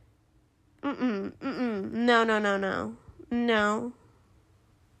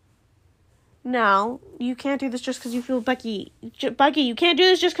 No, you can't do this just because you feel Bucky. Bucky, you can't do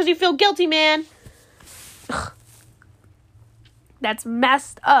this just because you feel guilty, man. Ugh. That's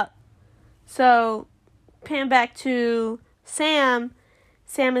messed up. So, pan back to Sam.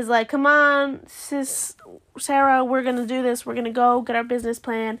 Sam is like, come on, sis, Sarah, we're going to do this. We're going to go get our business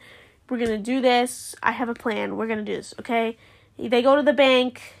plan. We're going to do this. I have a plan. We're going to do this, okay? They go to the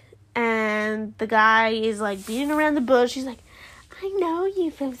bank, and the guy is, like, beating around the bush. He's like, I know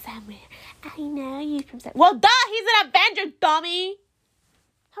you from somewhere. Well, duh, he's an Avenger, dummy.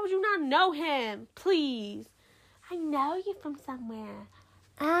 How would you not know him? Please. I know you from somewhere.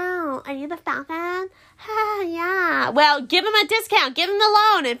 Oh, are you the Falcon? Yeah. Well, give him a discount. Give him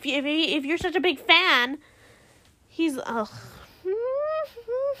the loan. If you're such a big fan. He's, ugh.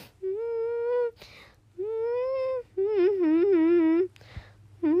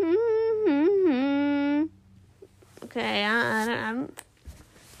 Okay, I'm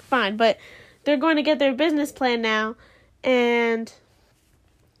fine, but they're going to get their business plan now, and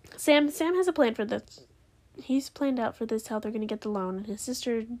Sam has a plan for this. He's planned out for this, how they're going to get the loan. And his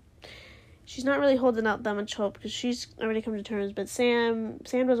sister, she's not really holding out that much hope because she's already come to terms. But Sam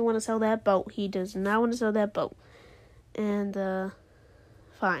doesn't want to sell that boat. He does not want to sell that boat. And,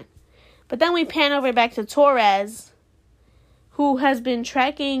 fine. But then we pan over back to Torres, who has been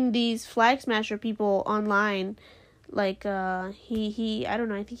tracking these Flag Smasher people online. Like, he I don't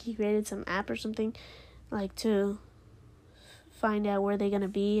know, I think he created some app or something, like, to find out where they're going to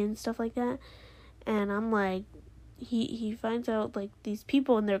be and stuff like that. And I'm like, he finds out, like, these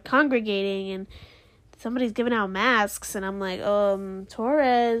people, and they're congregating, and somebody's giving out masks, and I'm like,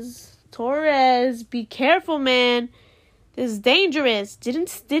 Torres, be careful, man. This is dangerous.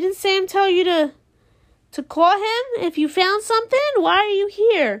 Didn't Sam tell you to call him if you found something? Why are you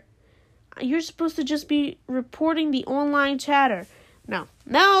here? You're supposed to just be reporting the online chatter. No,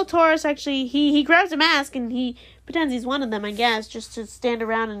 Torres actually, he grabs a mask, and he pretends he's one of them, I guess, just to stand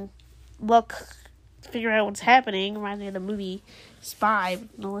around and figure out what's happening. Reminds me of the movie Spy,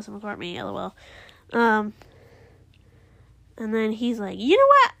 Melissa McCartney, LOL. And then he's like, you know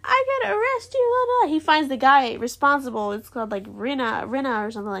what? I gotta arrest you. Blah, blah. He finds the guy responsible. It's called like Rina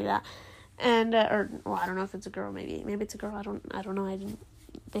or something like that. And I don't know if it's a girl. Maybe it's a girl. I don't know.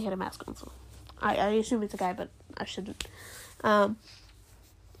 They had a mask on, so I assume it's a guy, but I shouldn't. And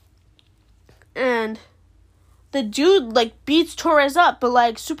the dude like beats Torres up, but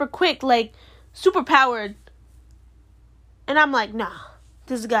like super quick, like super powered. And I'm like, nah,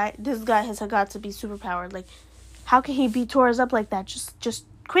 this guy has got to be super powered. Like, how can he beat Torres up like that? Just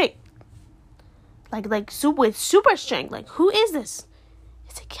quick. Like with super strength. Like, who is this?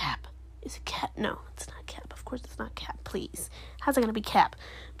 Is it Cap? No, it's not Cap. Of course it's not Cap, please. How's it gonna be Cap?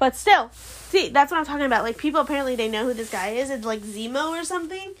 But still, see, that's what I'm talking about. Like, people apparently they know who this guy is. It's like Zemo or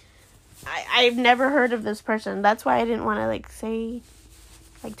something. I've never heard of this person. That's why I didn't want to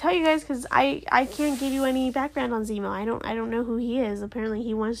tell you guys, because I can't give you any background on Zemo. I don't know who he is. Apparently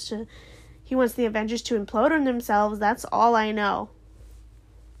he wants the Avengers to implode on themselves. That's all I know.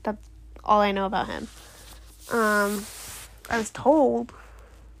 That's all I know about him. I was told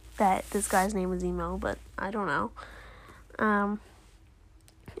that this guy's name was Zemo, but I don't know. And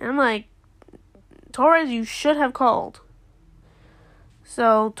I'm like, Torres, you should have called.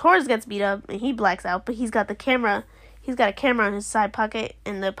 So Torres gets beat up and he blacks out, but he's got the camera. He's got a camera in his side pocket,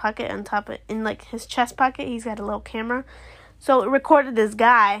 in the pocket on top of, in like his chest pocket. He's got a little camera. So it recorded this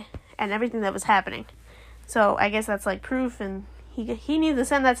guy and everything that was happening. So I guess that's like proof, and he needs to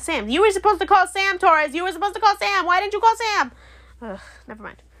send that to Sam. You were supposed to call Sam, Torres. You were supposed to call Sam. Why didn't you call Sam? Ugh, never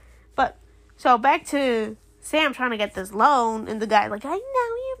mind. But, so back to Sam trying to get this loan, and the guy like, I know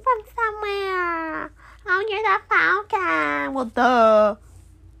you from somewhere. Oh, you're the Falcon. Well, duh.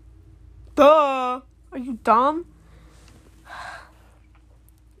 Duh. Are you dumb?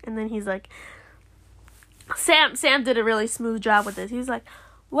 And then he's like, Sam did a really smooth job with this. He was like,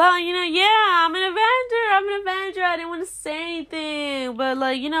 well, yeah, I'm an Avenger. I didn't want to say anything. But,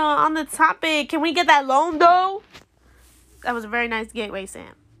 on the topic, can we get that loan, though? That was a very nice gateway,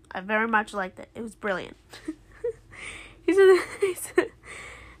 Sam. I very much liked it. It was brilliant. he said,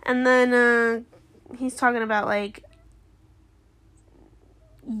 and then he's talking about,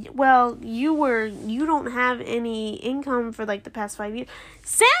 well, you don't have any income for, the past 5 years.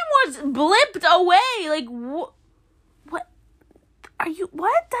 Sam was blipped away. What? What?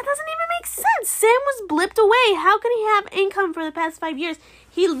 That doesn't even make sense. Sam was blipped away. How can he have income for the past 5 years?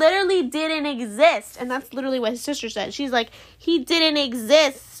 He literally didn't exist. And that's literally what his sister said. She's like, he didn't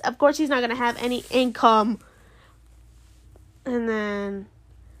exist. Of course he's not going to have any income. And then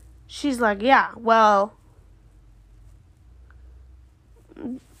she's like, yeah, well,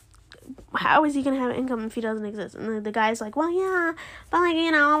 how is he going to have income if he doesn't exist? And the guy's like, well, yeah, but,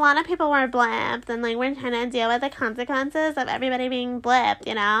 a lot of people were blipped, and, we're trying to deal with the consequences of everybody being blipped,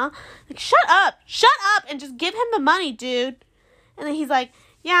 shut up, and just give him the money, dude. And then he's like,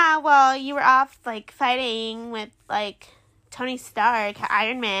 yeah, well, you were off, fighting with, Tony Stark,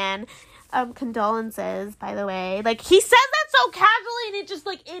 Iron Man, condolences, by the way. He says that so casually, and it just,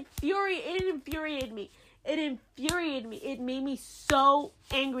 it infuriated me. It made me so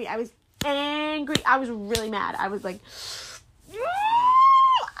angry. I was really mad. I was like,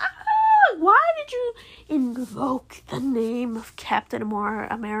 why did you invoke the name of Captain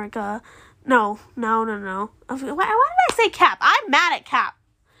America? No. Why did I say Cap? I'm mad at Cap.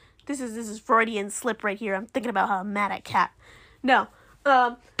 This is Freudian slip right here. I'm thinking about how I'm mad at Cap. No.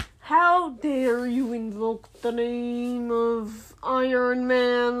 How dare you invoke the name of Iron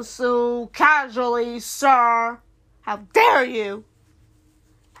Man so casually, sir? How dare you?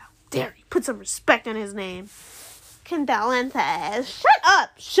 Put some respect on his name. Condolences.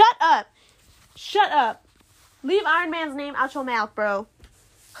 Shut up. Leave Iron Man's name out your mouth, bro.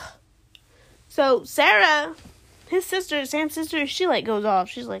 So, Sarah, Sam's sister, she, goes off.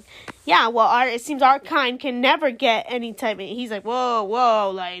 She's like, yeah, well, it seems our kind can never get any type of... He's like,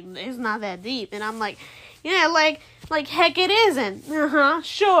 whoa, it's not that deep. And I'm like, yeah, heck it isn't.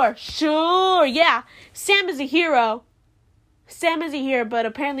 Sure, yeah. Sam is a hero, but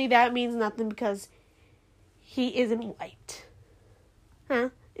apparently that means nothing because he isn't white. Huh?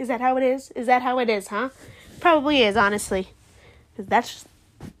 Is that how it is? Huh? Probably is, honestly. Because that's just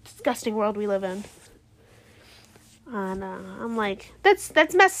a disgusting world we live in. And I'm like,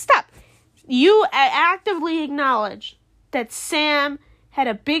 that's messed up. You actively acknowledge that Sam had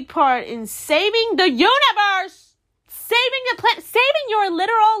a big part in saving the universe, saving the planet, saving your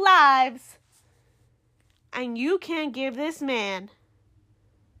literal lives. And you can't give this man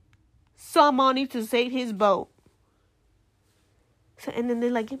some money to save his boat. So, and then they're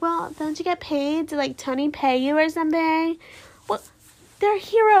like, well, don't you get paid? Did Tony pay you or something? Well, they're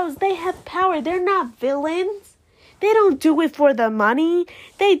heroes. They have power. They're not villains. They don't do it for the money.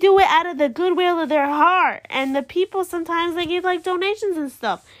 They do it out of the goodwill of their heart. And the people sometimes, they give donations and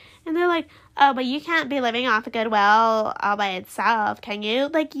stuff. And they're like, oh, but you can't be living off of goodwill all by itself, can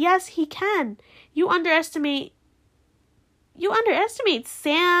you? Yes, he can. You underestimate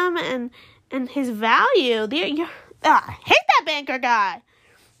Sam and his value. I hate that banker guy.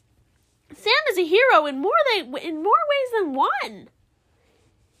 Sam is a hero in more ways than one.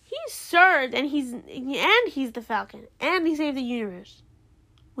 He served, and he's the Falcon, and he saved the universe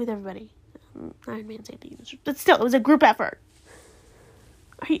with everybody. Iron Man saved the universe, but still, it was a group effort.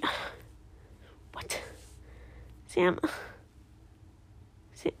 What? Sam.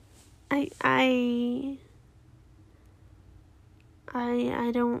 I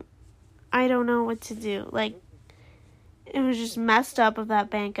don't know what to do. It was just messed up of that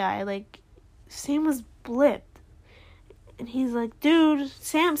bank guy. Sam was blipped. And he's like, dude,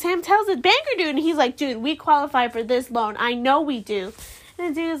 Sam tells the banker dude, and he's like, dude, we qualify for this loan. I know we do.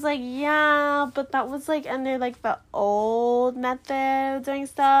 And the dude's like, yeah, but that was under the old method of doing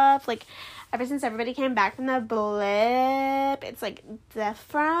stuff. Ever since everybody came back from the blip, it's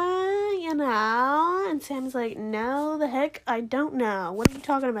different, And Sam's like, no, the heck, I don't know. What are you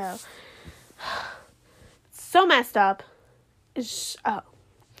talking about? So messed up.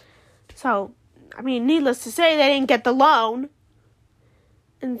 So, needless to say, they didn't get the loan.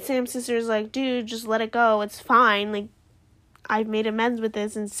 And Sam's sister's like, dude, just let it go. It's fine. I've made amends with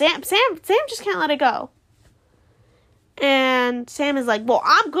this. And Sam just can't let it go. And Sam is like, well,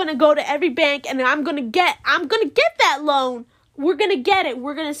 I'm going to go to every bank and I'm going to get that loan. We're going to get it.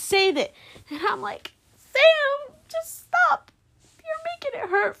 We're going to save it. And I'm like, Sam, just stop. You're making it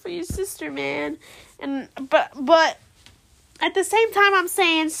hurt for your sister, man. And but at the same time, I'm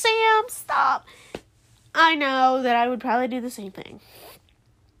saying, Sam, stop. I know that I would probably do the same thing.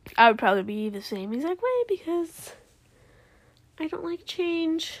 I would probably be the same exact way because I don't like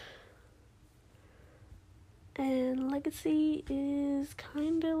change. And legacy is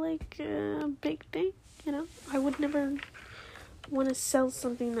kind of like a big thing, you know. I would never want to sell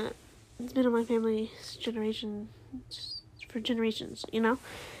something that has been in my family's generation for generations, you know.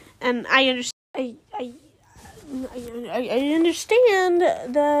 And I understand. I understand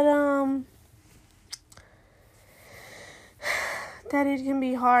that that it can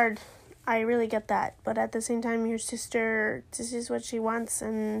be hard. I really get that, but at the same time, your sister, this is what she wants,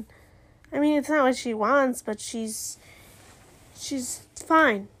 and I mean, it's not what she wants, but she's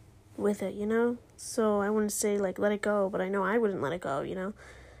fine with it, you know? So I wouldn't say, like, let it go, but I know I wouldn't let it go, you know?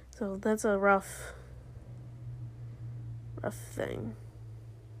 So that's a rough thing.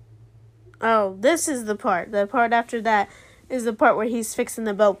 Oh, this is the part. The part after that is the part where he's fixing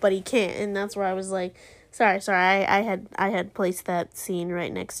the boat, but he can't, and that's where I was like, sorry, I had placed that scene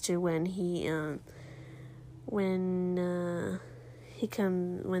right next to when when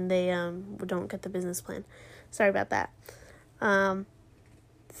they don't get the business plan. Sorry about that.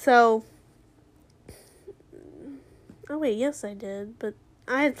 So oh wait, yes I did, but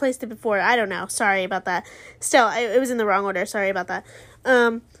I had placed it before. I don't know. Sorry about that. Still, it was in the wrong order. Sorry about that.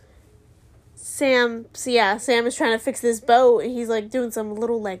 Sam is trying to fix this boat, and he's like doing some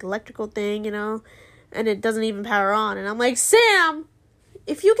little like electrical thing, you know, and it doesn't even power on. And I'm like, Sam,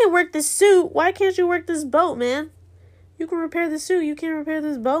 if you can work this suit, why can't you work this boat, man? You can repair the suit, you can't repair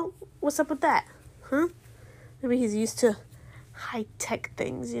this boat? What's up with that? Huh? Maybe he's used to high-tech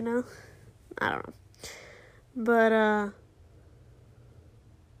things, you know? I don't know. But,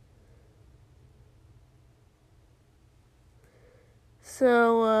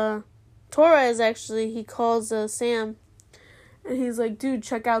 so, Torres, actually, he calls, Sam, and he's like, dude,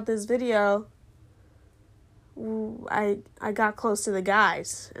 check out this video. I got close to the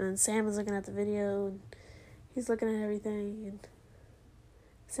guys. And then Sam is looking at the video, and he's looking at everything, and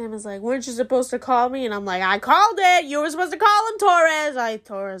Sam is like, weren't you supposed to call me? And I'm like, I called it. You were supposed to call him, Torres.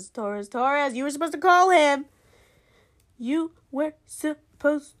 Torres. You were supposed to call him. You were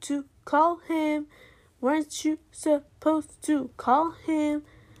supposed to call him. Weren't you supposed to call him?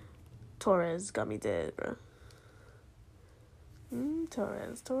 Torres got me dead, bro.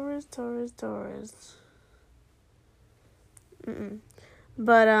 Torres.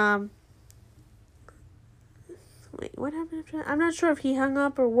 But, wait, what happened after that? I'm not sure if he hung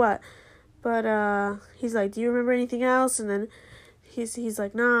up or what. But, he's like, do you remember anything else? And then he's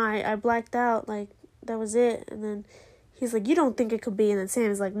like, nah, I blacked out. Like, that was it. And then he's like, you don't think it could be? And then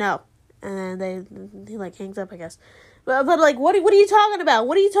Sam's like, no. And then he like hangs up, I guess. But like, what are you talking about?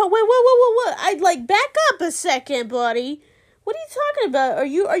 What? What? I'd like back up a second, buddy. What are you talking about? Are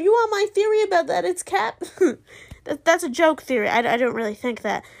you on my theory about that it's Cap? That's a joke theory. I don't really think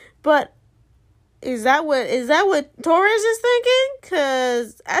that. But is that what Torres is thinking?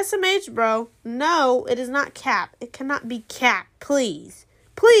 'Cause SMH, bro. No, it is not Cap. It cannot be Cap. Please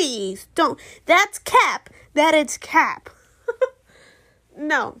don't. That's Cap. That it's Cap.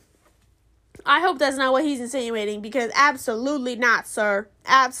 No. I hope that's not what he's insinuating, because absolutely not, sir.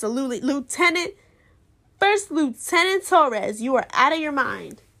 Absolutely. First Lieutenant Torres, you are out of your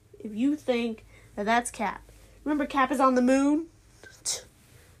mind if you think that that's Cap. Remember, Cap is on the moon?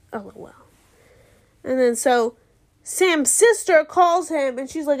 Oh, well. And then so Sam's sister calls him, and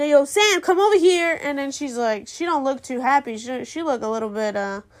she's like, hey, yo, Sam, come over here. And then she's like, she don't look too happy. She look a little bit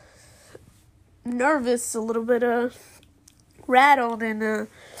nervous, a little bit rattled, and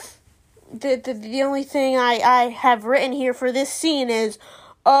the only thing I have written here for this scene is,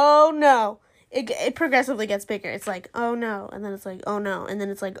 oh no. It progressively gets bigger. It's like, oh no. And then it's like, oh no. And then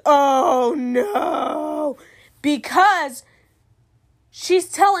it's like, oh no. Because she's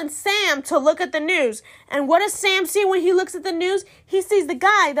telling Sam to look at the news. And what does Sam see when he looks at the news? He sees the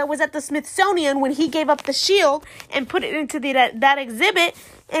guy that was at the Smithsonian when he gave up the shield and put it into that exhibit.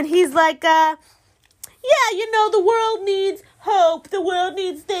 And he's like, yeah, you know, the world needs hope. The world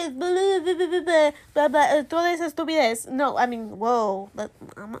needs this. Blah, blah, blah, blah, blah, blah. Toda esa estupidez. No, I mean, whoa.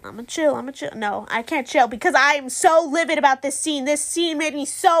 I'm a chill. No, I can't chill because I am so livid about this scene. This scene made me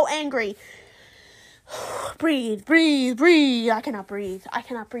so angry. Breathe. I cannot breathe. I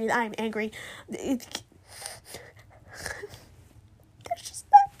am angry. There's just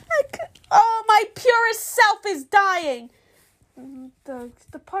not. Oh, my pure herself is dying. The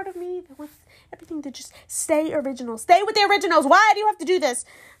part of me that wants everything to just stay original. Stay with the originals. Why do you have to do this?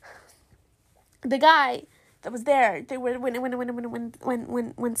 The guy that was there, they were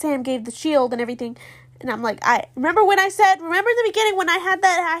when Sam gave the shield and everything, and I'm like, I remember in the beginning when I had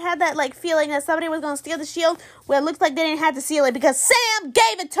that like feeling that somebody was gonna steal the shield. Well, it looks like they didn't have to steal it because Sam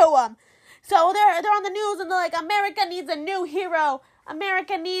gave it to him. So they're on the news and they're like, America needs a new hero.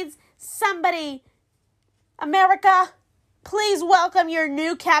 America needs somebody. America, please welcome your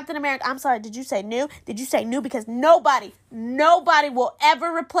new Captain America. I'm sorry, did you say new? Did you say new? Because nobody will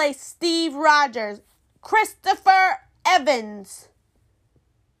ever replace Steve Rogers. Christopher Evans.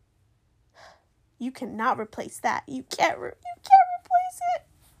 You cannot replace that. You can't replace it.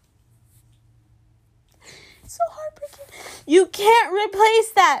 It's so heartbreaking. You can't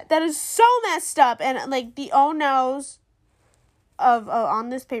replace that. That is so messed up. And like the oh no's of on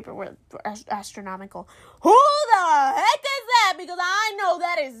this paper were astronomical. Who the heck is that? Because I know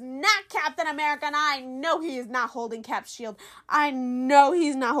that is not Captain America, and I know he is not holding Cap's shield. I know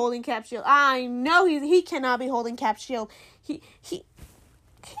he's not holding Cap's shield. I know he cannot be holding Cap's shield. He can't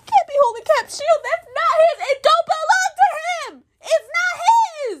be holding Cap's shield. That's not his. It don't belong to him. It's not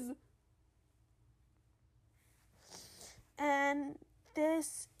his. And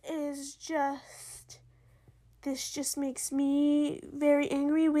this just makes me very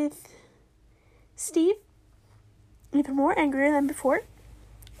angry with Steve. Even more angry than before.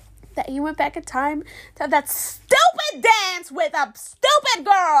 That he went back in time to have that stupid dance with a stupid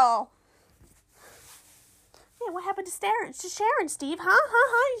girl. Yeah, what happened to Sharon, Steve?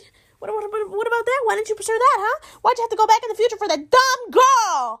 Huh? What about that? Why didn't you pursue that, huh? Why'd you have to go back in the future for that dumb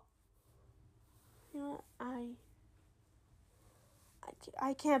girl? You know what?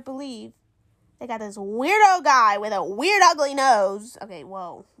 I can't believe they got this weirdo guy with a weird, ugly nose. Okay,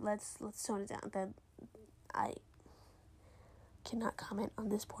 whoa. Let's tone it down. I cannot comment on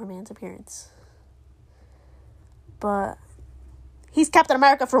this poor man's appearance. But he's Captain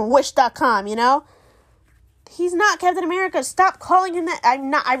America from Wish.com, you know? He's not Captain America. Stop calling him that.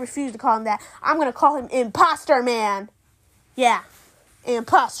 I refuse to call him that. I'm going to call him Imposter Man. Yeah.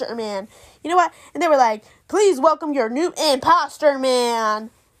 Imposter Man. You know what? And they were like, please welcome your new Imposter Man.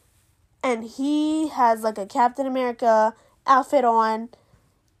 And he has like a Captain America outfit on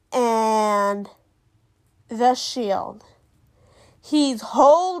and the shield. He's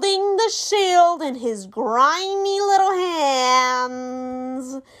holding the shield in his grimy little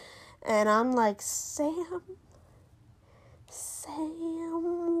hands. And I'm like, Sam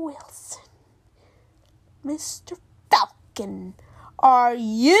Wilson, Mr. Falcon, are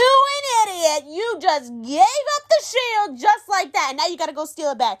you an idiot? You just gave up the shield just like that. Now you gotta go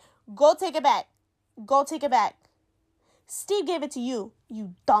steal it back. Go take it back. Steve gave it to you,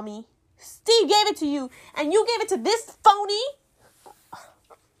 you dummy. Steve gave it to you, and you gave it to this phony.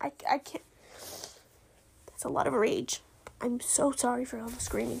 I can't. That's a lot of rage. I'm so sorry for all the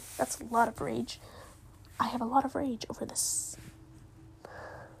screaming. That's a lot of rage. I have a lot of rage over this.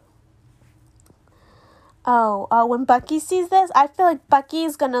 Oh, when Bucky sees this, I feel like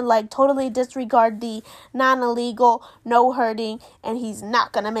Bucky's gonna like totally disregard the non-illegal, no hurting, and he's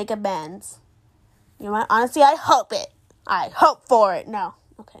not gonna make amends. You know what? Honestly, I hope it. I hope for it. No.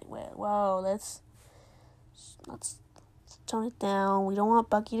 Okay, whoa, let's tone it down. We don't want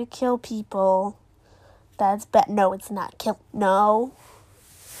Bucky to kill people. That's bad. No, it's not. Kill. No.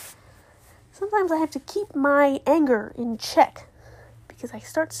 Sometimes I have to keep my anger in check because I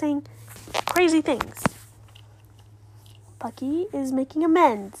start saying crazy things. Bucky is making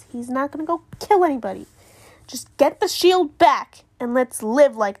amends. He's not going to go kill anybody. Just get the shield back and let's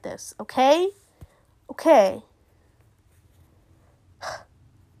live like this, okay? Okay.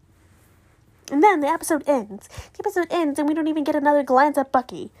 And then the episode ends. And we don't even get another glance at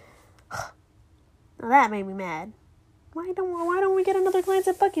Bucky. Now that made me mad. Why don't we get another glance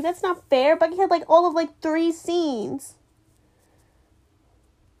at Bucky? That's not fair. Bucky had all of 3 scenes.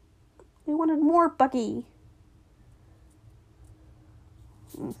 We wanted more Bucky.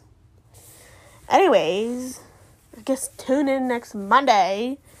 Anyways, I guess tune in next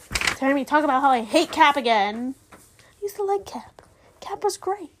Monday to hear me talk about how I hate Cap again. I used to like Cap. Cap was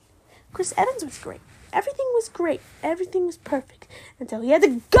great. Chris Evans was great. Everything was great. Everything was perfect. Until he had to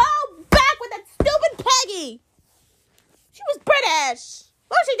go back with that stupid Peggy. She was British.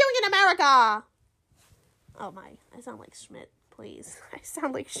 What was she doing in America? Oh my, I sound like Schmidt. Please. I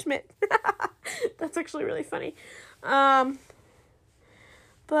sound like Schmidt. That's actually really funny. But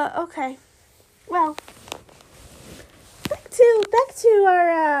okay. Well, back to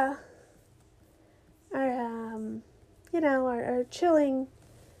our chilling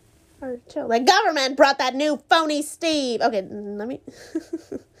Or chill. The government brought that new phony Steve. Okay, let me...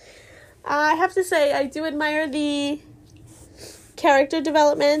 I have to say, I do admire the character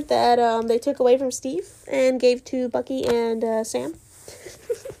development that they took away from Steve and gave to Bucky and Sam.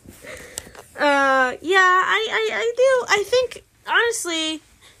 I do. I think, honestly,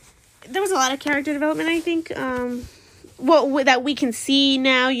 there was a lot of character development, I think, that we can see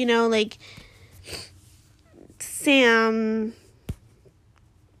now, like Sam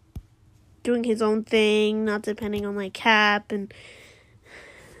doing his own thing, not depending on, like, Cap, and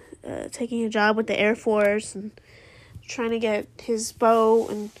taking a job with the Air Force, and trying to get his boat,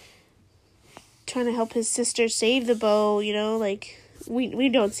 and trying to help his sister save the boat, like, we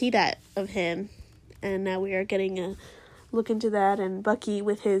don't see that of him, and now we are getting a look into that, and Bucky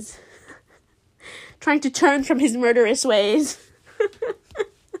with his trying to turn from his murderous ways.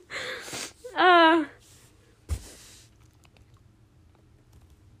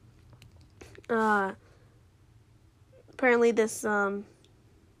 Apparently this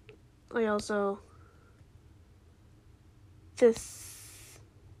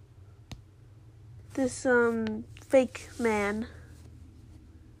fake man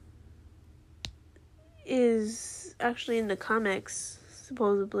is actually in the comics,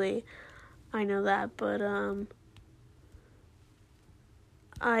 supposedly. I know that, but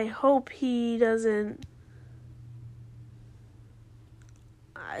I hope this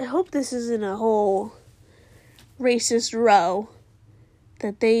isn't a whole racist row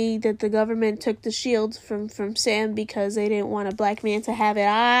that the government took the shield from Sam because they didn't want a black man to have it.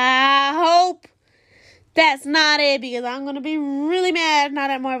 I hope that's not it, because I'm gonna be really mad, not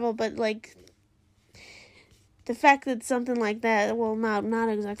at Marvel, but like the fact that something like that, well, not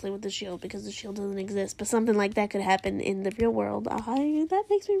exactly with the shield, because the shield doesn't exist, but something like that could happen in the real world. That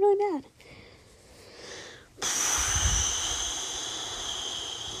makes me really mad.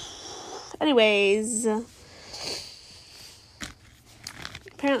 Anyways,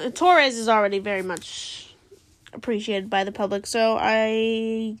 apparently Torres is already very much appreciated by the public, so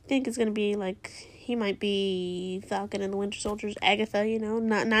I think it's gonna be like, he might be Falcon and the Winter Soldier's Agatha,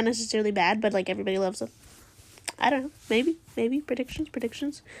 not necessarily bad, but like everybody loves him. I don't know, maybe predictions, but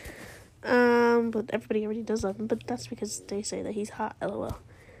everybody already does love him, but that's because they say that he's hot, lol.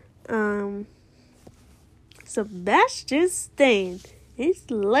 Sebastian Stan, he's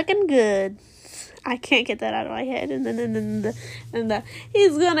looking good. I can't get that out of my head. And then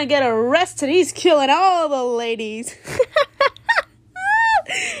he's gonna get arrested. He's killing all the ladies.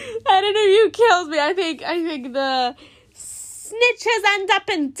 That interview kills me. I think the snitches end up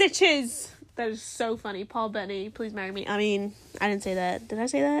in ditches. That is so funny. Paul Bettany, please marry me. I mean, I didn't say that. Did I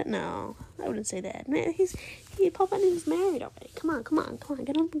say that? No, I wouldn't say that. Man, Paul Bettany's married already. Come on.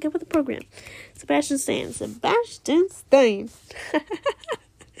 Get with the program. Sebastian Stan.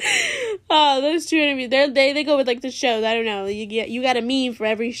 Oh, those two interviews, they go with like the shows. I don't know. You got a meme for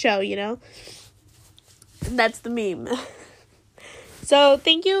every show, That's the meme. So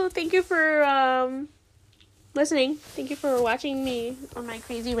thank you for listening. Thank you for watching me on my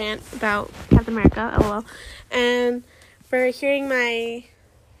crazy rant about Captain America, lol, and for hearing my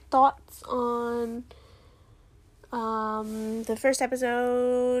thoughts on the first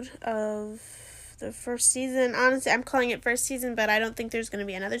episode of the first season. Honestly, I'm calling it first season, but I don't think there's going to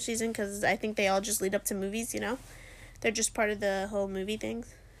be another season, because I think they all just lead up to movies, They're just part of the whole movie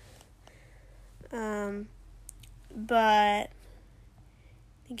things. But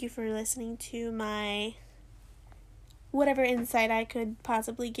thank you for listening to my whatever insight I could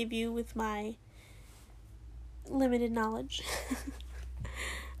possibly give you with my limited knowledge.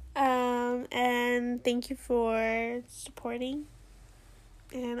 And thank you for supporting.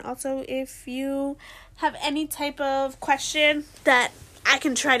 And also, if you have any type of question that I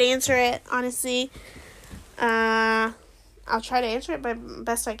can try to answer it, honestly, I'll try to answer it by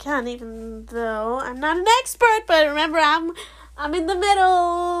best I can, even though I'm not an expert. But remember, I'm in the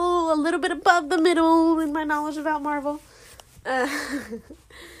middle, a little bit above the middle in my knowledge about Marvel. But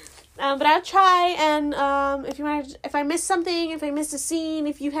I'll try, and if I missed something, if I missed a scene,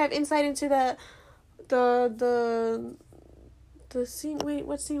 if you have insight into the scene. Wait,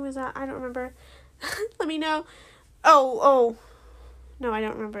 what scene was that? I don't remember. Let me know. Oh. No, I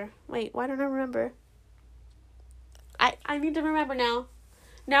don't remember. Wait, why don't I remember? I need to remember now.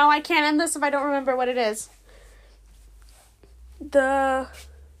 No, I can't end this if I don't remember what it is. The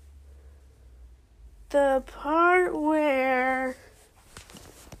part where...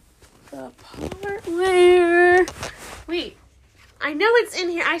 Wait, I know it's in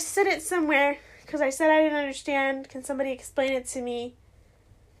here. I said it somewhere, because I said I didn't understand. Can somebody explain it to me?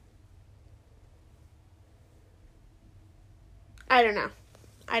 I don't know.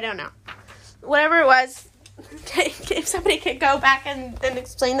 I don't know. Whatever it was, if somebody could go back and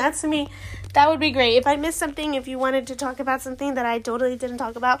explain that to me, that would be great. If I missed something, if you wanted to talk about something that I totally didn't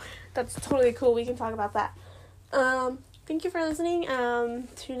talk about, that's totally cool. We can talk about that. Thank you for listening.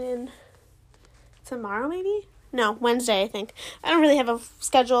 Tune in tomorrow, maybe? No, Wednesday, I think. I don't really have a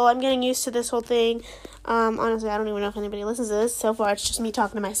schedule. I'm getting used to this whole thing. Honestly, I don't even know if anybody listens to this. So far, it's just me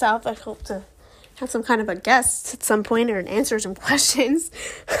talking to myself. I hope to have some kind of a guest at some point or answer some questions.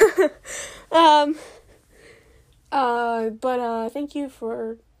 But thank you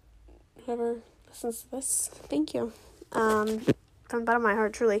for whoever listens to this. Thank you. From the bottom of my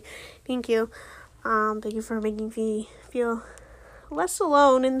heart, truly. Thank you. Thank you for making me feel less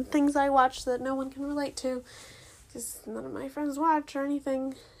alone in things I watch that no one can relate to. Because none of my friends watch or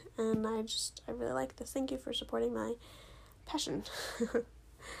anything. And I really like this. Thank you for supporting my passion.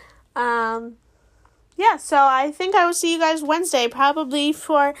 Yeah, so I think I will see you guys Wednesday, probably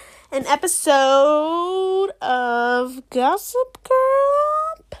for an episode of Gossip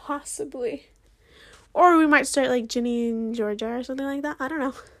Girl, possibly. Or we might start like Ginny and Georgia or something like that. I don't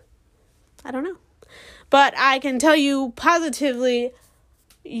know. But I can tell you positively,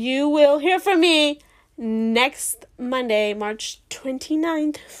 you will hear from me next Monday, March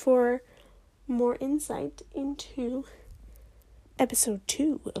 29th, for more insight into episode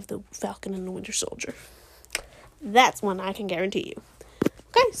 2 of The Falcon and the Winter Soldier. That's one I can guarantee you.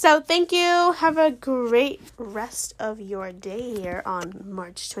 Okay, so thank you. Have a great rest of your day here on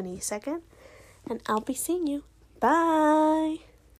March 22nd. And I'll be seeing you. Bye.